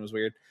translation was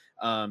weird.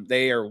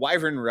 They are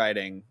wyvern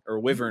riding,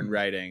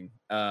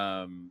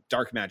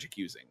 dark magic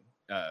using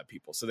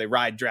people. So they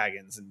ride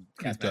dragons and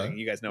cast magic.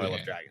 You guys know I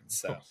love dragons.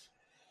 So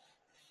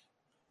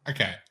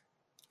okay.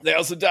 They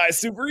also die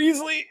super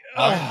easily.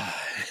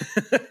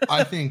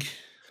 I think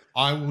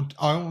I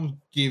will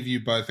give you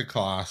both a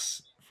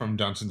class from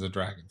Dungeons and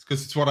Dragons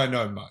because it's what I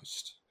know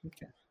most.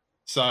 Okay.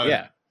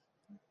 So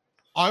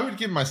I would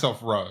give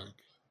myself Rogue,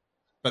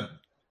 but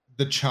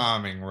the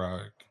charming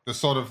Rogue, the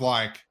sort of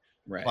like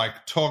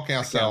talk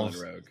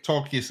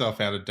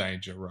yourself out of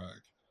danger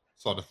Rogue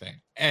sort of thing.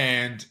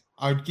 And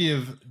I'd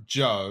give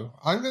Joe.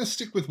 I'm going to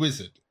stick with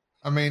Wizard.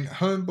 I mean,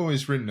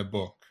 Homeboy's written a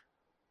book,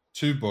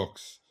 2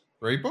 books,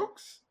 3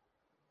 books.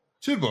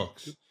 2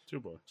 books. 2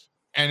 books.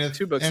 And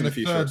 2 books and a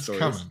few short stories.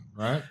 Coming,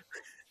 right?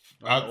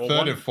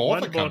 Third and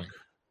fourth are coming.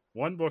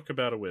 One book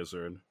about a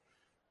wizard.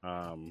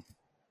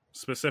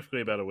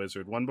 Specifically about a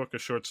wizard. 1 book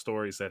of short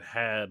stories that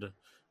had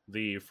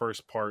the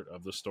first part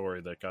of the story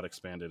that got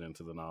expanded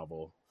into the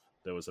novel.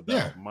 That was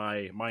about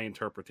my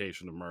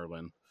interpretation of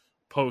Merlin.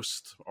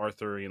 Post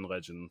Arthurian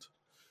legend.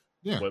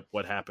 Yeah.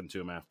 What happened to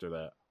him after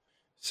that.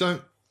 So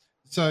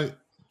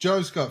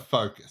Joe's got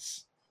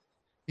focus.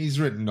 He's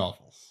written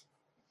novels.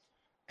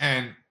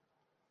 And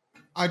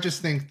I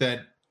just think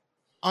that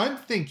I'm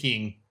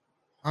thinking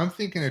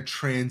a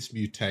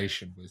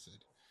transmutation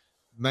wizard,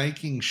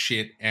 making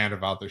shit out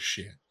of other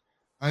shit.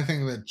 I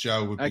think that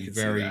Joe would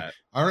be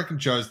I reckon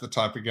Joe's the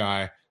type of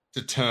guy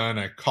to turn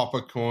a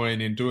copper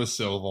coin into a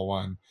silver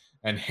one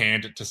and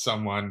hand it to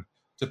someone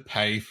to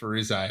pay for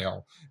his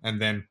ale. And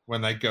then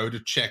when they go to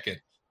check it,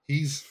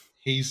 he's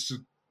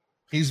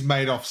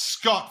made off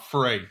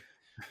scot-free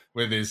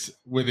with his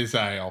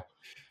ale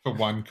for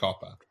 1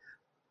 copper.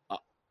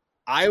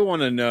 I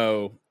want to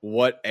know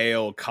what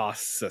ale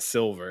costs a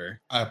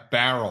silver. A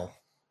barrel.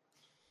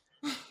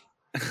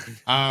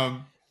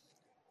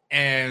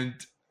 And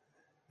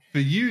for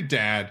you,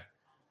 Dad,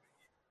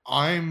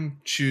 I'm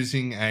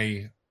choosing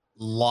a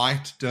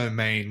light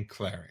domain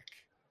cleric.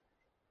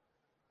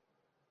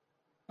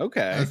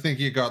 Okay. I think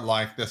you got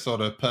like the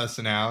sort of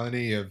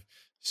personality of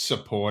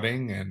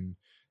supporting and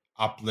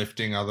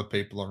uplifting other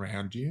people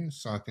around you.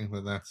 So I think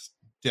that's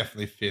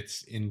definitely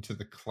fits into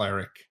the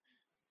cleric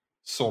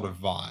sort of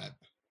vibe.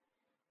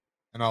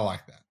 And I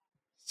like that.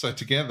 So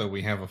together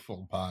we have a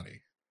full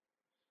party.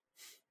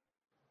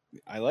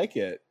 I like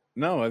it.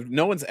 No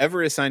one's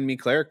ever assigned me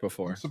cleric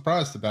before. I'm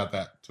surprised about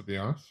that, to be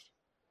honest.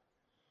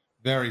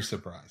 Very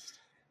surprised.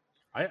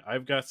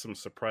 I've got some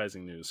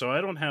surprising news. So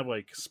I don't have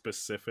like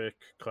specific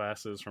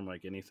classes from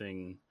like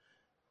anything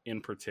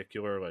in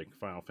particular, like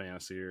Final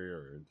Fantasy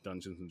or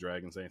Dungeons and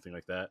Dragons, anything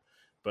like that.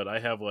 But I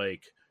have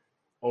like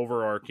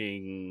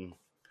overarching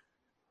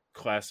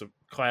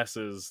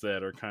classes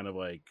that are kind of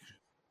like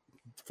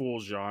full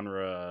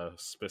genre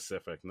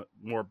specific,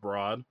 more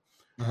broad.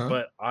 Uh-huh.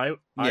 But I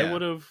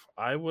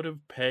would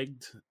have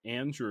pegged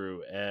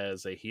Andrew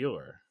as a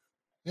healer.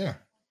 Yeah.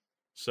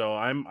 So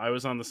I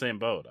was on the same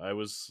boat. I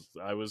was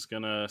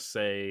gonna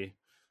say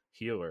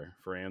healer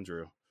for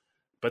Andrew,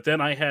 but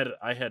then I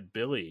had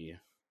Billy.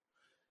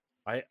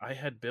 I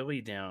had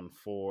Billy down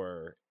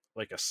for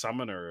like a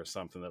summoner or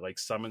something that like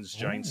summons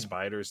giant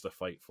spiders to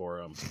fight for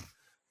him.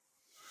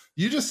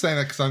 You just say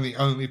that because I'm the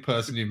only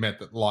person you met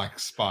that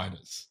likes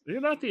spiders.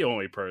 You're not the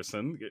only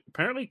person.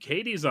 Apparently,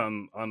 Katie's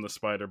on the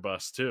spider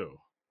bus too.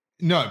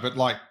 No, but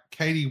like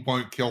Katie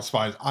won't kill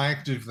spiders. I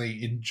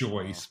actively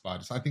enjoy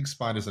spiders. I think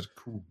spiders are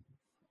cool.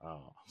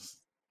 Oh,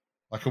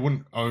 like I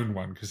wouldn't own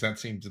one because that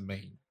seems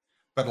mean.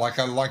 But like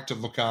I like to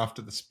look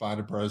after the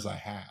spider bros I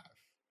have.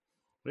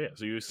 Yeah,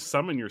 so you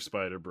summon your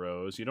spider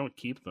bros. You don't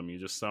keep them. You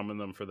just summon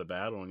them for the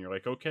battle, and you're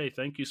like, okay,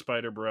 thank you,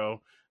 spider bro,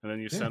 and then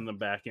you send them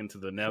back into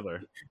the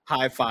Nether.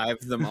 High five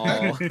them all.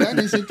 That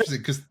is interesting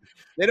because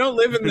they don't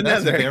live in the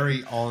Nether.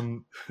 Very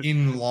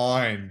in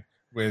line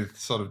with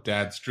sort of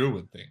Dad's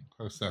druid thing.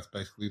 Because that's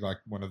basically like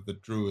one of the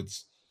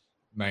druid's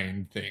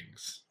main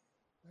things.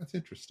 That's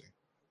interesting.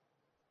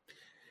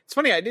 It's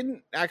funny, I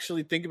didn't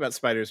actually think about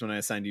spiders when I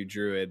assigned you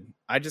druid.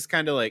 I just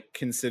kind of like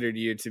considered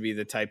you to be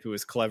the type who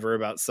was clever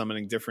about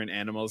summoning different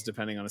animals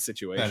depending on a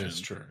situation. That is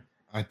true.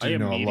 I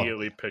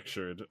immediately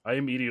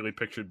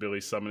pictured Billy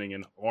summoning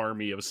an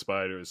army of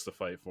spiders to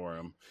fight for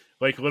him.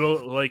 Like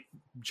little like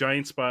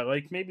giant spider,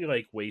 like maybe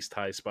like waist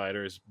high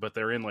spiders, but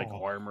they're in like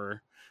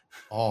armor.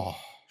 Oh.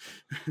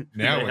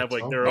 Now they have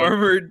like their own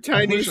armored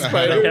tiny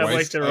spiders. They have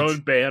like their own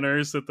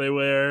banners that they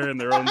wear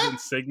and their own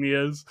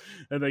insignias,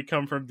 and they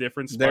come from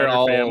different spider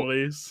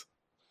families.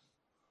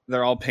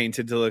 They're all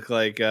painted to look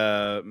like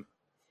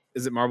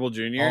is it Marble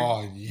Jr.?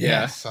 Oh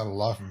yes, I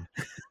love him.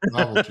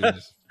 Marble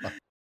Jr.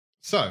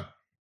 So,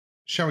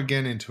 shall we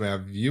get into our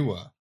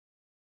viewer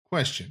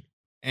question,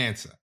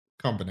 answer,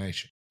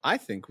 combination? I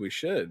think we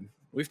should.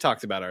 We've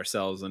talked about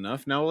ourselves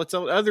enough. Now let's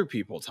let other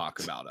people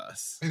talk about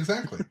us.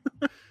 Exactly.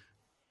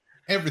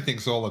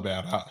 Everything's all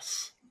about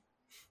us.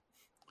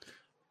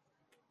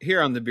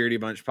 Here on the Beardy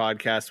Bunch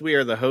podcast, we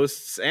are the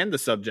hosts and the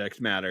subject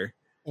matter.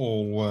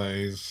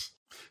 Always.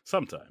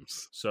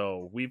 Sometimes.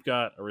 So we've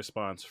got a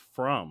response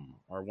from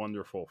our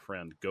wonderful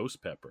friend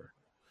Ghost Pepper,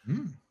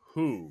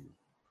 who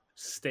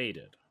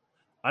stated,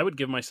 I would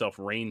give myself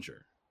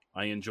Ranger.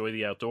 I enjoy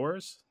the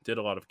outdoors, did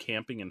a lot of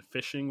camping and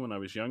fishing when I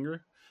was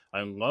younger.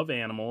 I love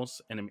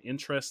animals and am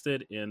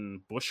interested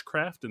in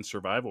bushcraft and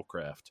survival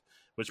craft,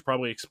 which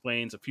probably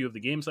explains a few of the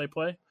games I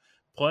play.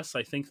 Plus,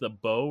 I think the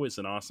bow is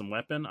an awesome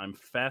weapon. I'm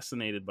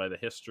fascinated by the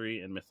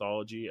history and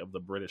mythology of the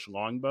British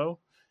longbow,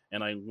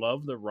 and I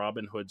love the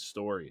Robin Hood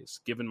stories,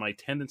 given my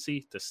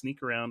tendency to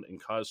sneak around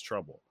and cause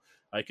trouble.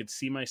 I could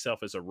see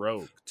myself as a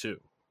rogue,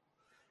 too.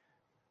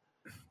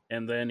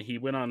 And then he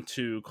went on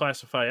to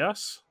classify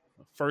us.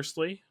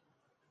 Firstly,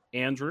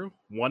 Andrew,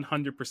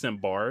 100%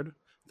 bard,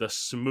 the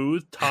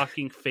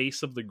smooth-talking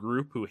face of the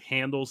group who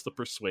handles the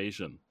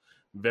persuasion.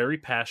 Very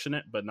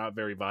passionate, but not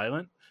very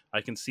violent.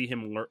 I can see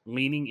him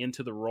leaning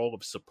into the role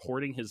of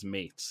supporting his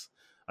mates.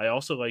 I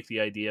also like the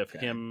idea of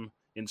him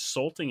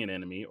insulting an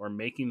enemy or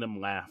making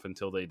them laugh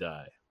until they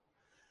die.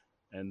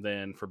 And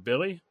then for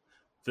Billy,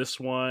 this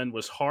one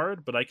was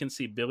hard, but I can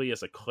see Billy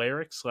as a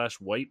cleric /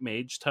 white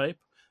mage type,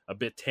 a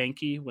bit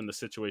tanky when the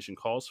situation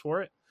calls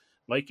for it.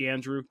 Like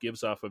Andrew,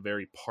 gives off a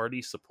very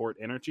party support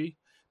energy,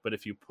 but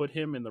if you put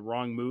him in the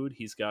wrong mood,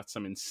 he's got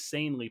some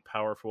insanely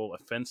powerful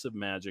offensive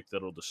magic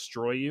that'll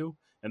destroy you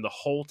and the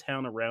whole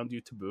town around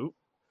you to boot.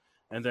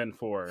 And then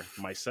for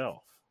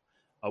myself,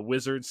 a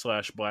wizard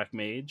 / black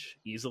mage,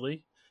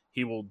 easily.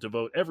 He will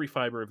devote every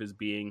fiber of his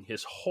being,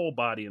 his whole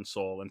body and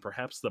soul, and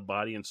perhaps the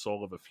body and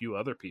soul of a few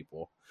other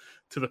people,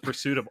 to the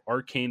pursuit of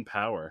arcane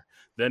power,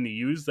 then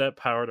use that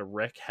power to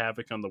wreak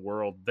havoc on the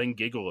world, then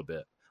giggle a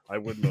bit. I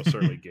would most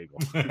certainly giggle.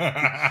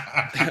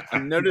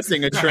 I'm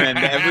noticing a trend.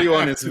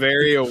 Everyone is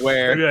very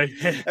aware.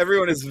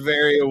 Everyone is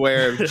very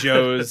aware of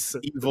Joe's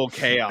evil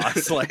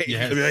chaos. Like,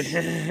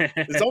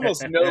 there's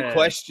almost no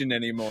question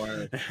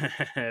anymore.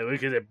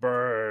 Look at it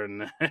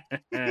burn.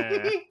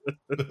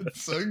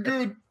 That's so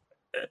good.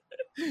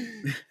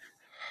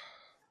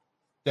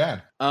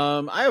 Dad.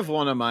 I have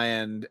one on my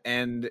end,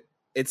 and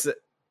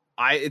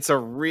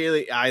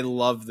I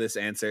love this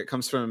answer. It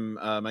comes from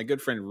my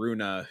good friend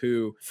Runa,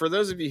 who, for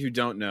those of you who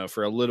don't know,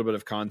 for a little bit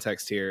of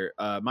context here,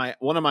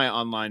 one of my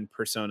online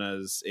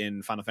personas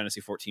in Final Fantasy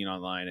XIV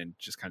Online and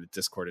just kind of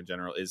Discord in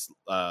general is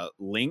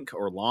Link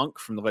or Lonk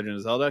from The Legend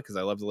of Zelda, because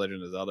I love The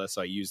Legend of Zelda,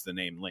 so I use the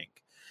name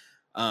Link.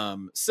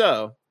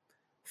 So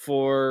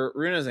for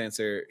Runa's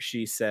answer,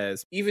 she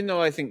says, even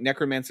though I think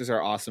necromancers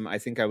are awesome, I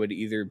think I would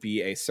either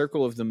be a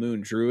Circle of the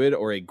Moon druid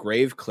or a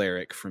grave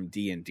cleric from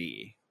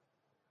D&D.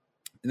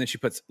 And then she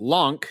puts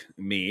Lonk,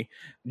 me.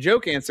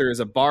 Joke answer is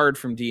a bard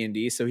from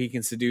D&D, so he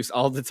can seduce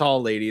all the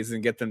tall ladies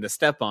and get them to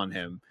step on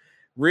him.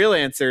 Real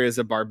answer is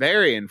a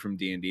barbarian from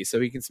D&D,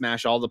 so he can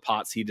smash all the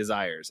pots he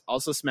desires.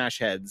 Also smash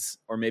heads,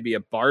 or maybe a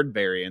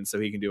barbarian, so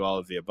he can do all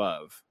of the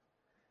above.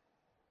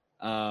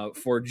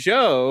 For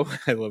Joe,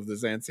 I love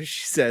this answer.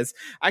 She says,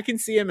 I can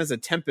see him as a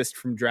Tempest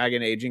from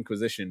Dragon Age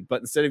Inquisition,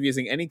 but instead of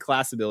using any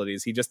class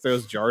abilities, he just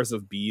throws jars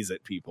of bees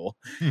at people.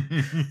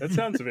 That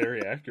sounds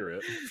very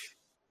accurate.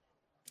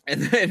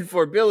 And then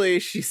for Billy,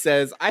 she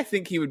says, I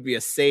think he would be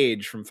a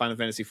sage from Final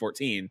Fantasy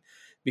XIV,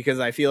 because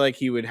I feel like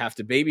he would have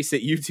to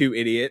babysit you two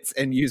idiots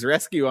and use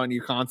rescue on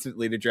you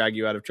constantly to drag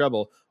you out of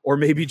trouble, or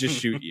maybe just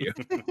shoot you.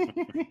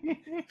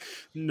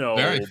 No,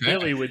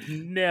 Billy would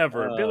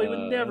never. Billy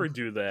would never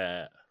do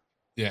that.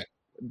 Yeah,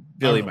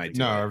 Billy might.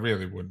 No, I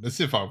really wouldn't. As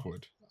if I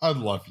would. I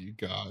love you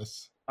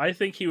guys. I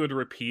think he would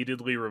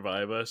repeatedly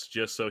revive us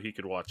just so he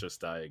could watch us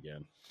die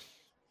again.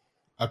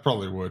 I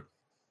probably would.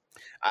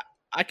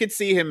 I could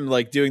see him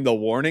like doing the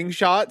warning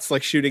shots,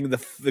 like shooting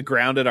the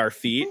ground at our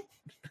feet.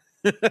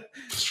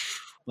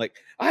 Like,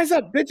 eyes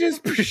up, bitches.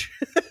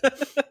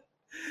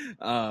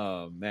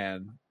 Oh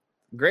man,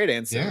 great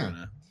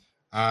answer.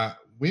 Yeah.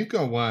 We've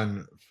got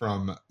one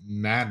from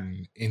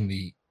Madden in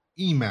the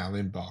email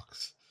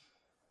inbox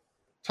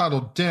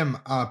titled Dem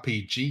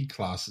RPG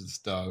Classes,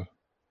 though.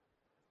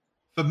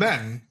 For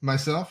Madden,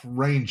 myself,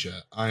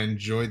 Ranger. I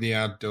enjoy the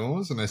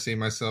outdoors, and I see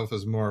myself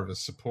as more of a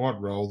support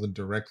role than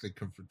directly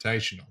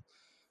confrontational.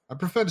 I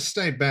prefer to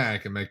stay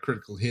back and make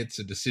critical hits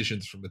and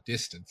decisions from a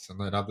distance and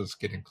let others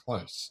get in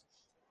close.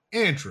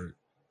 Andrew,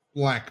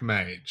 Black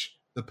Mage,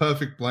 the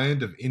perfect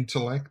blend of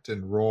intellect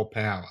and raw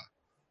power.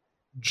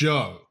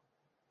 Joe,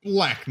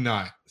 Black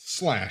Knight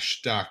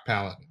 / Dark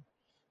Paladin,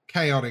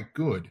 chaotic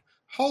good,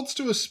 holds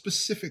to a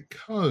specific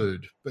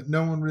code, but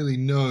no one really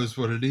knows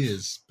what it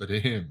is but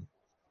him.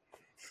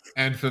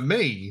 And for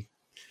me,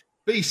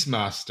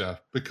 Beastmaster,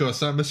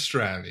 because I'm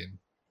Australian.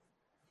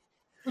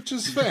 Which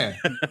is fair.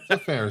 It's a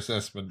fair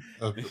assessment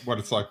of what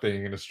it's like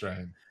being an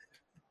Australian.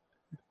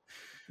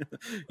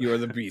 You are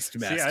the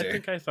Beastmaster. See, I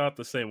think I thought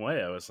the same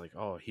way. I was like,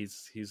 oh,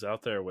 he's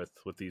out there with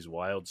these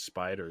wild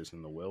spiders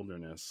in the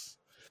wilderness.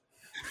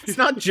 It's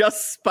not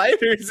just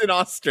spiders in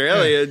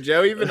Australia,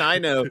 Joe. Even I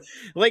know.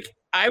 Like,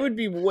 I would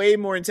be way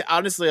more into,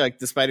 honestly, like,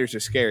 the spiders are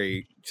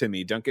scary to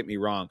me, don't get me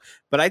wrong,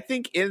 but I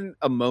think in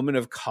a moment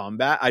of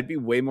combat I'd be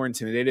way more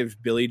intimidated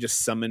if Billy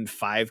just summoned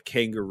 5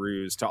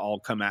 kangaroos to all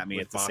come at me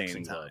with at the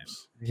same time.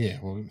 gloves. Yeah,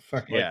 well,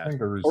 fuck yeah,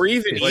 kangaroos, or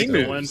even like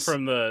emus. the one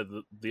from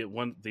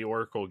the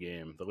Oracle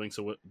game, the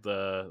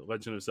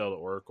Legend of Zelda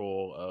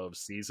Oracle of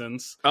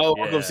Seasons.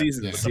 Oracle of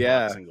Seasons, with the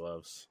boxing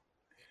gloves.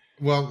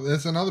 Well,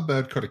 there's another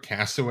bird called a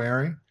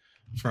cassowary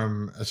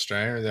from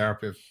Australia. They're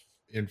up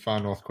in far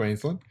north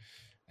Queensland,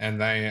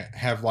 and they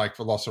have like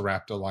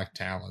velociraptor-like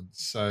talons,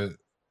 so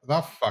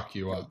they'll fuck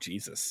you up.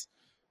 Jesus.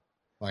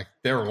 Like,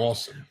 they're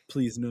awesome.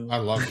 Please no. I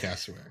love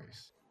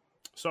cassowaries.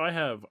 So I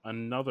have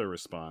another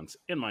response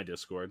in my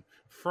Discord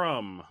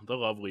from the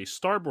lovely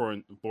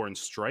Starborn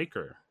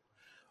Striker.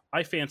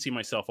 I fancy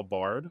myself a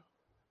bard.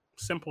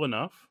 Simple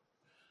enough.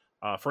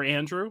 For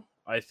Andrew,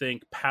 I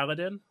think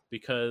Paladin,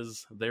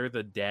 because they're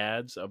the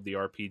dads of the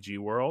RPG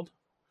world.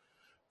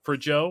 For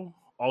Joe,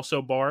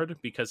 also bard,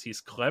 because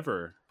he's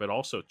clever, but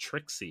also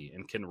tricksy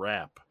and can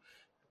rap.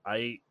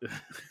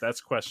 That's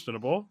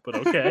questionable,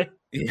 but okay.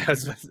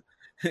 Yes,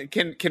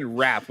 can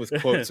rap with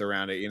quotes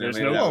around it. You know, there's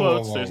no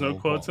quotes. There's no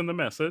quotes in the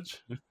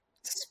message.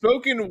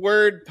 Spoken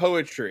word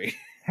poetry.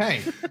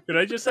 Hey, could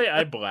I just say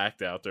I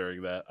blacked out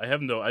during that?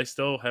 I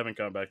still haven't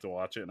gone back to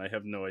watch it, and I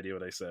have no idea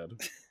what I said.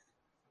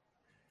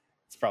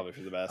 It's probably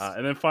for the best.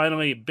 And then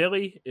finally,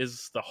 Billy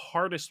is the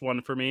hardest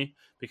one for me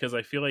because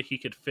I feel like he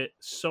could fit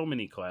so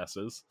many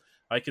classes.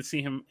 I could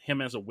see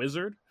him as a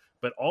wizard,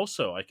 but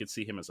also I could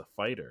see him as a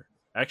fighter.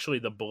 Actually,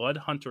 the Blood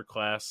Hunter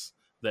class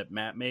that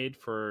Matt made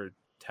for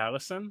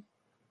Taliesin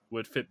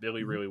would fit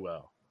Billy really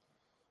well.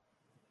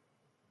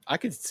 I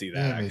could see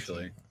that,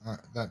 actually.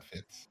 That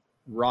fits.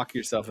 Rock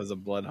yourself as a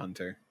Blood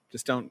Hunter.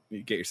 Just don't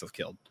get yourself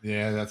killed.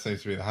 Yeah, that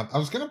seems to be the hunt. I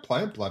was going to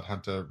play a Blood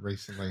Hunter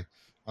recently.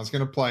 I was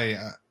going to play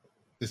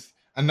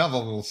another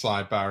little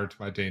sidebar into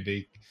my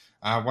D&D.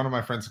 One of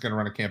my friends was going to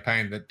run a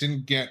campaign that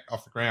didn't get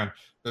off the ground,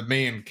 but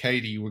me and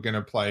Katie were going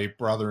to play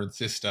brother and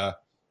sister,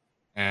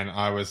 and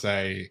I was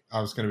going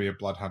to be a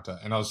Blood Hunter,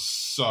 and I was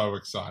so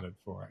excited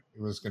for it.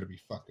 It was going to be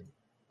fucking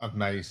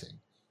amazing.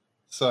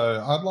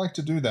 So I'd like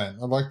to do that.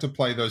 I'd like to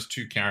play those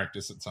two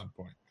characters at some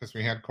point, because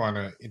we had quite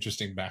an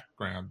interesting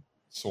background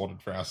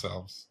sorted for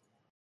ourselves.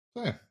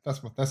 So yeah, that's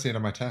the end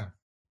of my tab.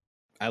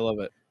 I love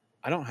it.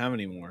 I don't have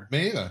any more.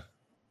 Me either.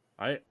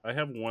 I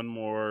have one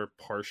more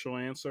partial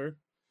answer.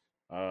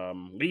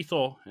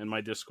 Lethal in my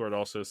Discord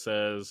also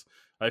says,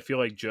 I feel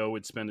like Joe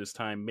would spend his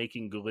time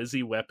making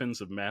glizzy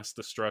weapons of mass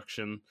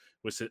destruction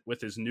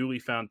with his newly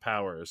found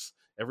powers.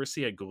 Ever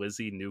see a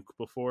glizzy nuke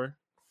before?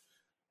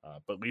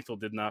 But Lethal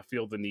did not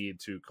feel the need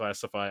to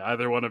classify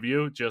either one of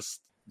you,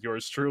 just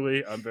yours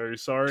truly. I'm very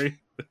sorry.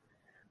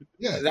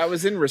 Yeah, that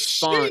was in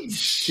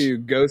response to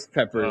Ghost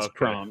Pepper's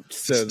prompt,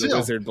 so the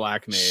wizard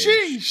Black Mage.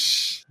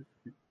 Sheesh.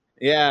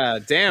 Yeah,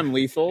 damn,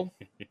 Lethal.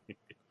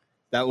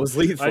 That was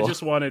lethal. I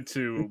just wanted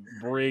to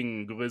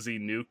bring Glizzy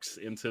Nukes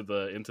into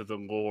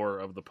the lore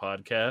of the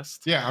podcast.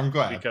 Yeah, I'm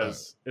glad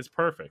because it's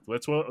perfect.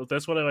 That's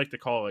what I like to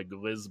call a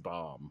Gliz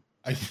bomb.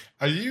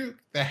 Are you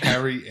the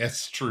Harry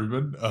S.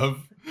 Truman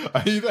of?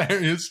 Are you the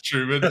Harry S.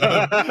 Truman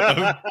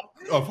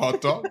of hot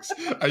dogs?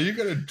 Are you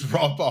going to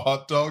drop a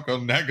hot dog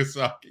on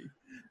Nagasaki?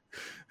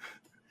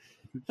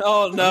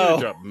 Oh I'm no!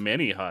 gonna drop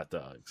many hot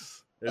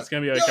dogs. It's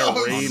gonna be like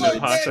a rain so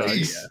of hot many.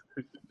 dogs.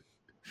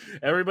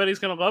 Everybody's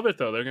gonna love it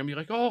though. They're gonna be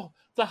like, "Oh,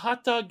 the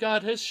hot dog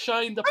god has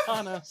shined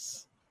upon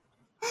us."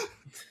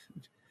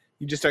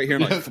 You just start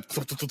hearing like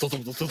because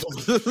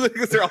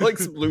they're all like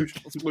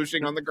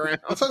splooshing on the ground.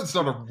 That's why it's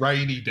not a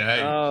rainy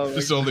day. Oh,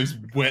 Just all these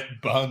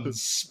wet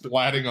buns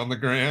splatting on the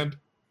ground.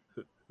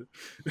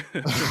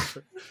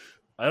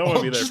 I don't want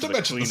to be there Just for the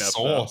imagine the cleanup.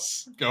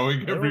 sauce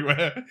going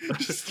everywhere.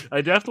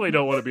 I definitely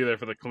don't want to be there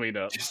for the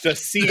cleanup. Just a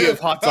sea of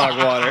hot dog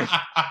water.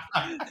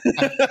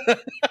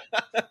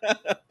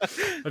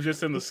 I'm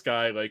just in the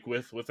sky, like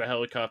with a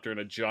helicopter and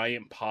a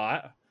giant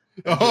pot.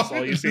 Oh. Just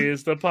all you see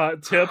is the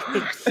pot tip,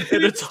 and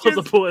it's all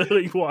the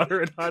boiling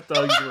water and hot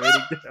dogs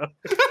raining down.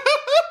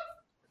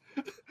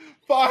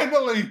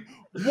 Finally,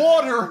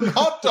 water and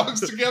hot dogs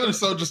together,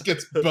 so it just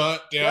gets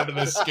burnt down to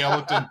their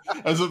skeleton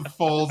as it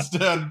falls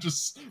down and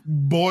just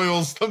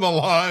boils them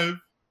alive.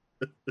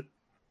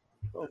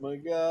 Oh my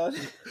god.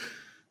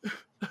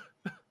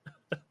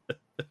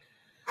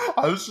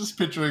 I was just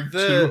picturing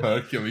two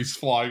Hercules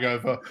flying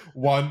over,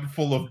 one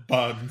full of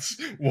buns,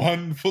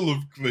 one full of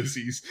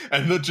glizzies,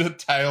 and the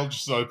tail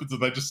just opens and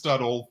they just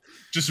start all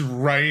just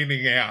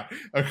raining out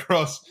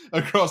across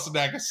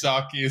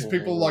Nagasaki as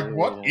people are like,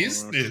 what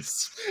is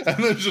this?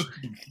 And there's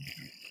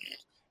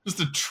just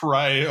a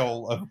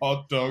trail of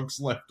hot dogs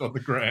left on the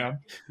ground.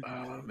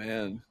 Oh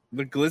man.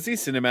 The Glizzy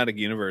cinematic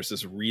universe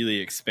is really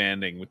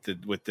expanding with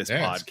this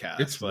podcast.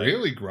 It's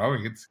really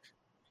growing.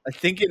 I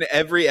think in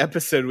every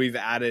episode we've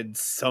added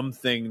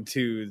something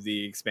to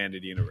the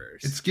expanded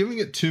universe. It's giving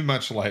it too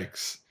much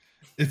legs.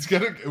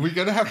 We're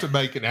gonna have to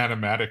make an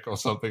animatic or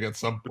something at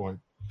some point.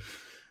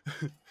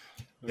 I'm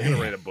gonna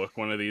write a book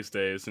one of these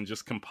days and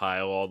just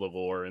compile all the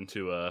lore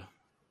into a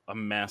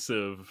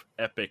massive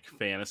epic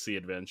fantasy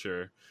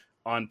adventure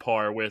on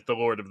par with The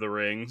Lord of the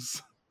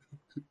Rings.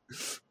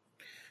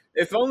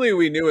 If only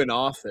we knew an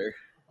author.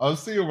 I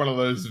was thinking one of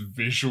those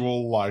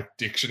visual like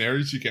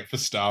dictionaries you get for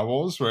Star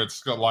Wars where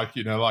it's got like,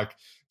 like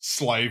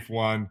Slave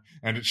One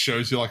and it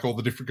shows you like all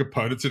the different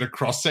components in a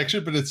cross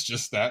section, but it's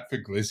just that for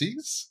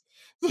glizzies.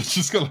 It's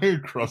just got like a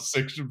cross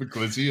section for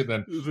glizzy and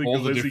then The all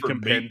the Glizzy different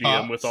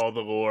compendium with all the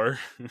lore.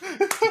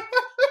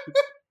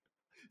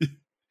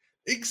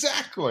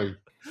 Exactly.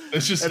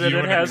 It's just And then you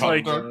it and has a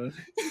like hot dog.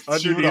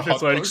 underneath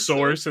it's like dog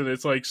source and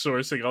it's like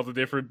sourcing all the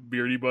different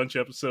Beardy Bunch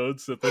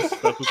episodes that this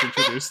stuff was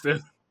introduced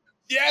in.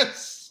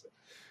 Yes!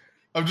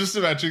 I'm just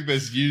imagining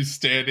there's you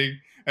standing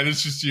and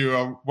it's just you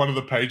on one of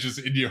the pages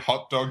in your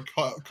hot dog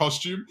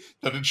costume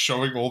that it's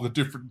showing all the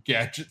different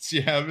gadgets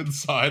you have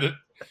inside it.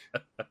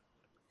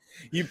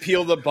 You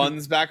peel the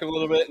buns back a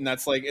little bit and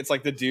that's like, it's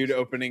like the dude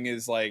opening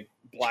his like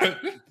black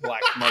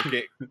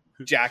market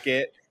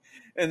jacket.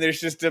 And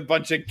there's just a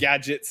bunch of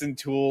gadgets and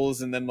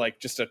tools and then like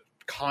just a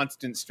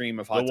constant stream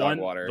of hot dog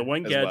water. The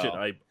one gadget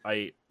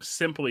I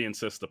simply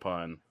insist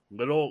upon,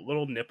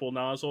 little nipple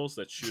nozzles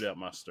that shoot out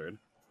mustard.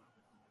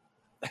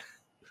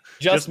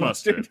 Just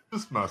mustard.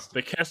 Just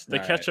mustard. The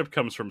ketchup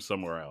comes from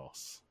somewhere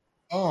else.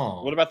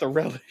 Oh. What about the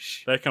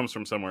relish? That comes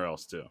from somewhere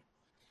else too.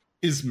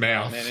 His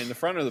mouth. Man, in the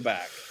front or the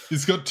back?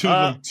 He's got two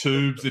little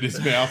tubes in his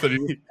mouth and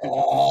he's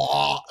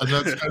and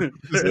that's on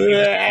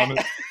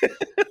it.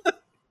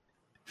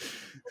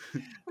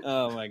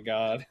 Oh my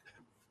god.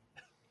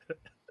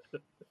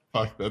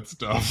 Fuck that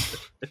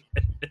stuff.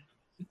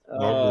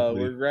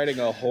 We're writing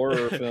a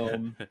horror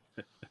film.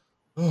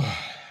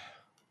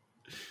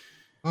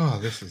 Oh,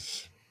 this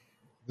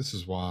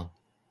is wild.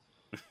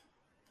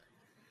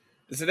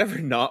 Is it ever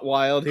not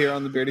wild here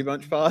on the Beardy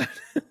Bunch pod?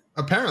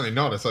 Apparently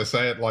not, as I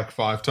say it like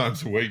 5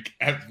 times a week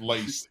at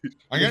least.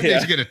 I'm going to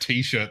need to get a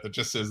t-shirt that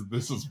just says,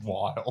 this is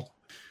wild.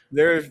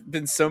 There have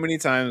been so many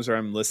times where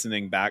I'm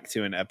listening back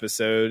to an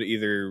episode,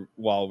 either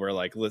while we're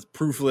like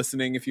proof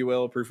listening, if you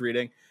will,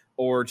 proofreading,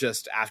 or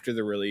just after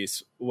the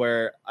release,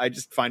 where I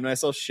just find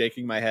myself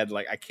shaking my head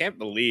like, I can't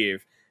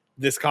believe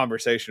this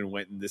conversation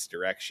went in this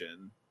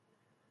direction.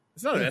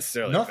 It's not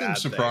necessarily nothing a bad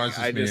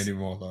surprises thing. me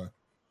anymore, though.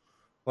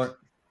 Like,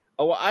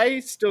 oh, I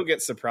still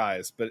get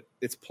surprised, but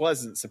it's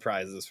pleasant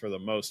surprises for the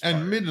most part.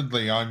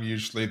 Admittedly, I'm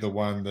usually the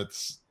one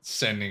that's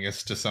sending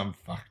us to some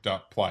fucked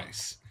up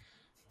place.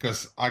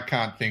 Because I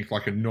can't think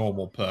like a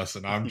normal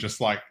person. I'm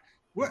just like,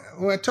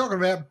 we're talking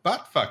about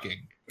butt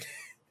fucking,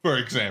 for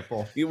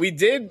example. You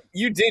did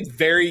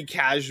very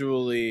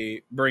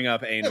casually bring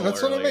up anal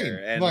that's earlier. what I mean.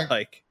 And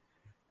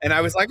and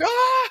I was like,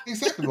 ah!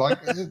 Exactly. Like,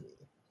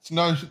 it's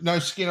no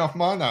skin off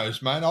my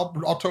nose, mate. I'll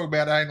talk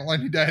about anal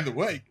any day of the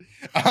week.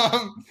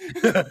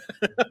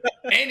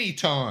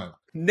 Anytime.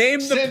 Name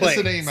the Send place.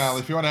 us an email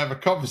if you want to have a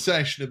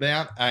conversation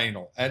about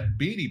anal at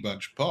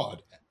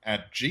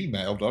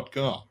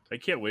beardybunchpod@gmail.com. I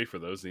can't wait for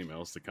those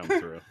emails to come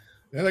through.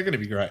 Yeah, they're going to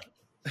be great.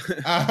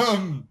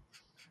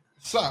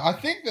 So I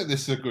think that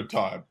this is a good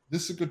time.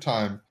 This is a good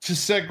time to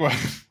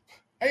segue.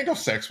 Anal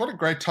sex. What a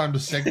great time to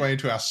segue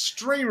into our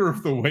streamer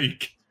of the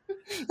week.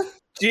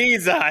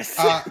 Jesus.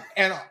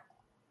 And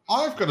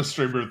I've got a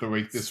streamer of the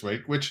week this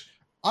week, which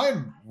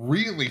I'm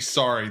really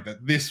sorry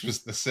that this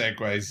was the segue,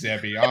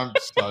 Zebby. I'm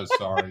so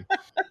sorry.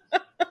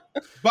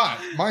 But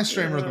my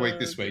streamer of the week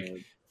this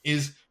week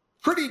is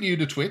pretty new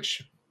to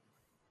Twitch.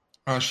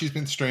 She's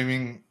been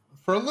streaming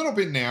for a little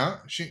bit now.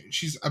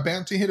 She's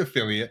about to hit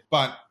affiliate,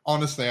 but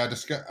honestly,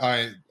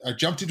 I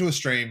jumped into a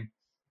stream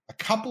a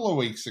couple of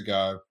weeks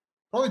ago,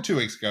 probably 2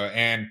 weeks ago,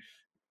 and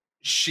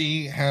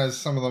she has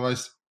some of the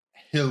most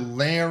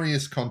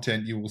hilarious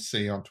content you will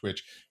see on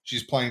Twitch.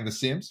 She's playing The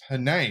Sims. Her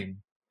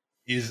name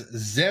is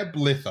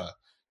Zeblitha.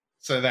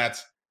 So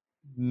that's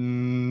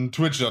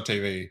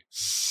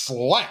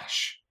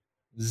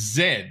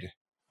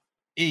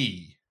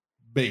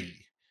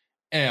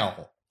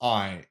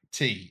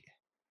twitch.tv/ZEBLITHA.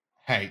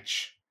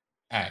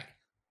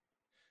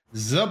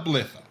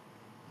 Zeblitha.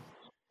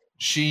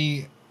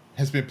 She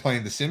has been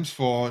playing The Sims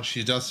 4.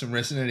 She does some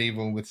Resident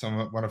Evil with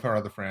one of her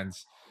other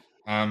friends.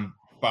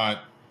 But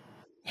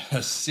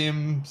her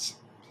Sims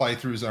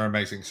playthroughs are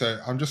amazing. So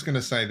I'm just going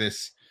to say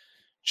this.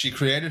 She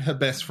created her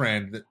best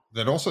friend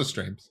that also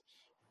streams.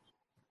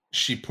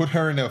 She put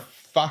her in a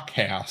fuck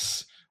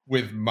house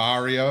with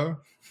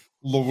Mario,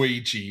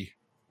 Luigi,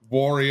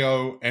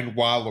 Wario, and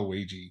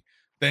Waluigi.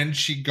 Then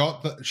she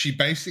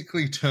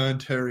basically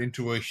turned her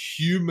into a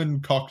human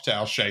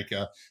cocktail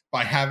shaker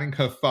by having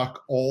her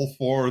fuck all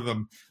 4 of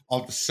them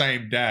on the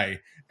same day,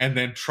 and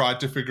then tried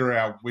to figure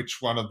out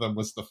which one of them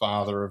was the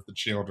father of the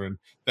children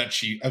that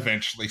she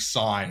eventually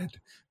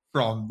sired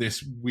from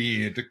this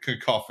weird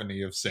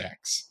cacophony of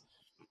sex.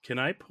 Can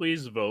I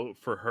please vote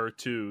for her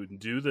to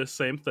do the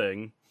same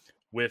thing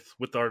with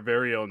our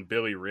very own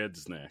Billy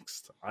Rids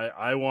next?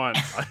 I want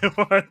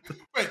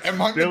Wait,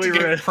 am I going to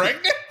get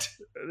pregnant?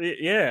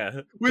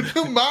 Yeah. With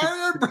the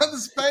Mario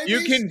Brothers babies?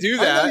 You can do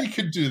that. I know you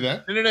can do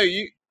that. No.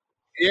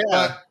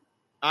 Yeah.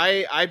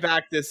 I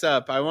back this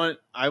up. I want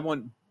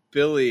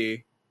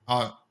Billy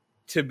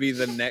to be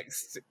the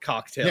next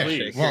cocktail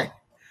shaker. Well,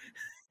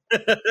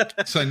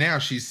 so now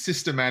she's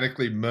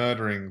systematically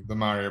murdering the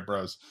Mario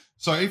Bros.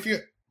 So if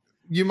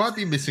you might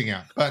be missing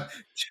out, but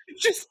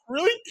just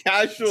really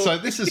casual. So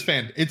this is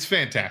it's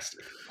fantastic.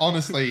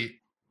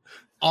 Honestly,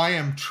 I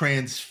am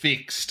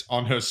transfixed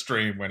on her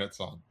stream when it's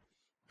on.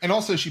 And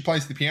also she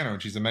plays the piano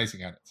and she's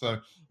amazing at it. So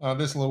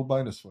there's a little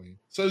bonus for you.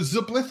 So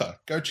Zeblitha,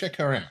 go check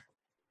her out.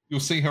 You'll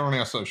see her on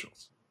our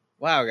socials.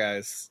 Wow,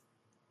 guys.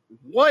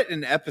 What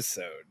an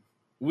episode.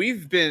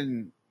 We've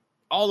been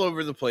all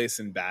over the place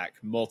and back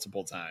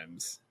multiple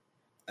times.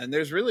 And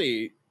there's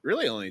really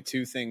only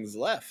 2 things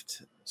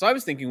left. So I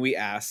was thinking we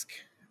ask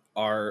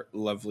our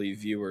lovely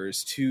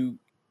viewers to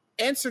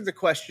answer the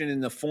question in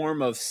the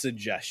form of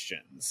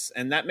suggestions.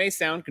 And that may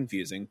sound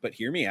confusing, but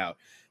hear me out.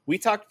 We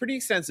talked pretty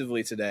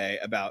extensively today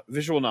about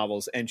visual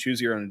novels and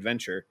choose your own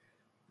adventure.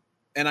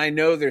 And I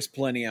know there's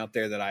plenty out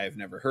there that I have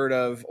never heard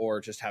of or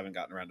just haven't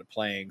gotten around to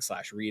playing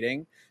 /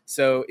 reading.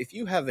 So if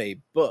you have a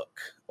book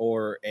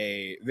or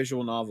a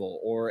visual novel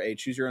or a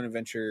choose your own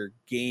adventure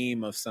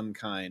game of some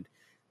kind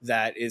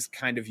that is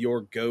kind of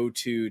your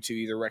go-to to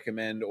either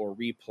recommend or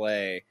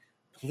replay,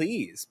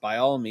 please, by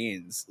all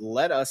means,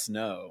 let us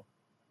know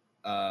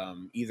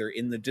either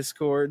in the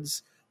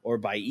Discords or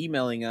by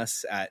emailing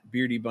us at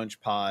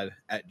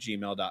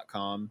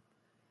beardybunchpod@gmail.com.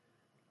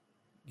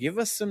 Give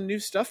us some new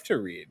stuff to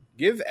read.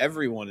 Give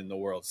everyone in the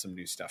world some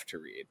new stuff to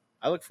read.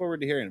 I look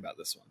forward to hearing about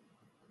this one.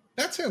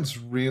 That sounds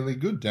really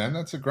good, Dan.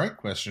 That's a great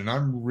question.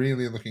 I'm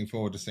really looking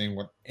forward to seeing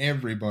what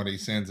everybody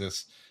sends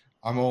us.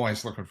 I'm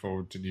always looking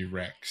forward to new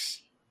recs.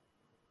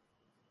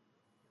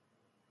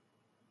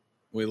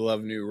 We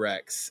love new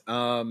recs.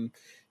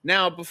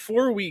 Now,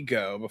 before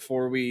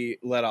we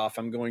let off,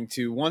 I'm going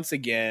to once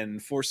again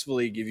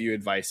forcefully give you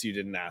advice you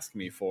didn't ask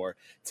me for.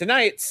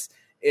 Tonight's,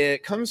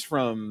 it comes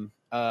from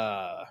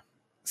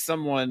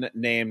someone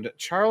named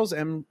Charles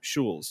M.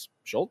 Schulz.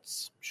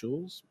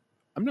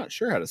 I'm not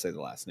sure how to say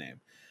the last name.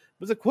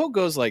 But the quote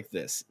goes like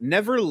this: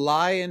 "Never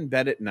lie in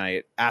bed at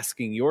night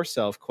asking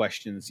yourself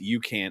questions you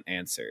can't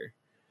answer."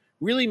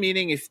 Really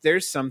meaning if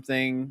there's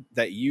something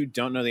that you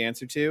don't know the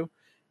answer to,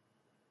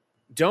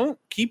 don't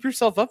keep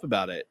yourself up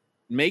about it.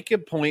 Make a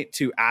point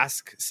to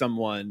ask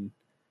someone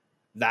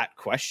that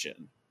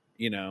question.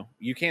 You know,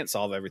 you can't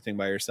solve everything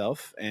by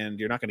yourself, and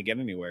you're not going to get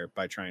anywhere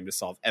by trying to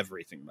solve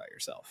everything by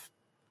yourself.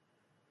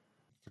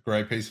 It's a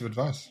great piece of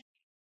advice.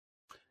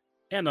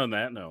 And on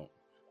that note,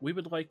 we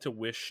would like to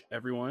wish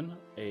everyone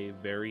a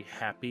very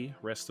happy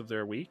rest of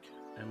their week,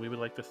 and we would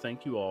like to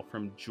thank you all for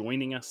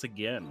joining us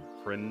again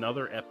for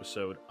another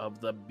episode of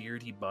the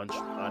Beardy Bunch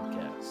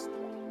podcast.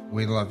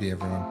 We love you,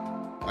 everyone.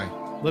 Bye.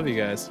 Love you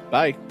guys.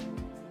 Bye.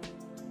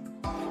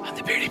 On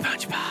the Beardy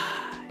Bunch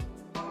Pod.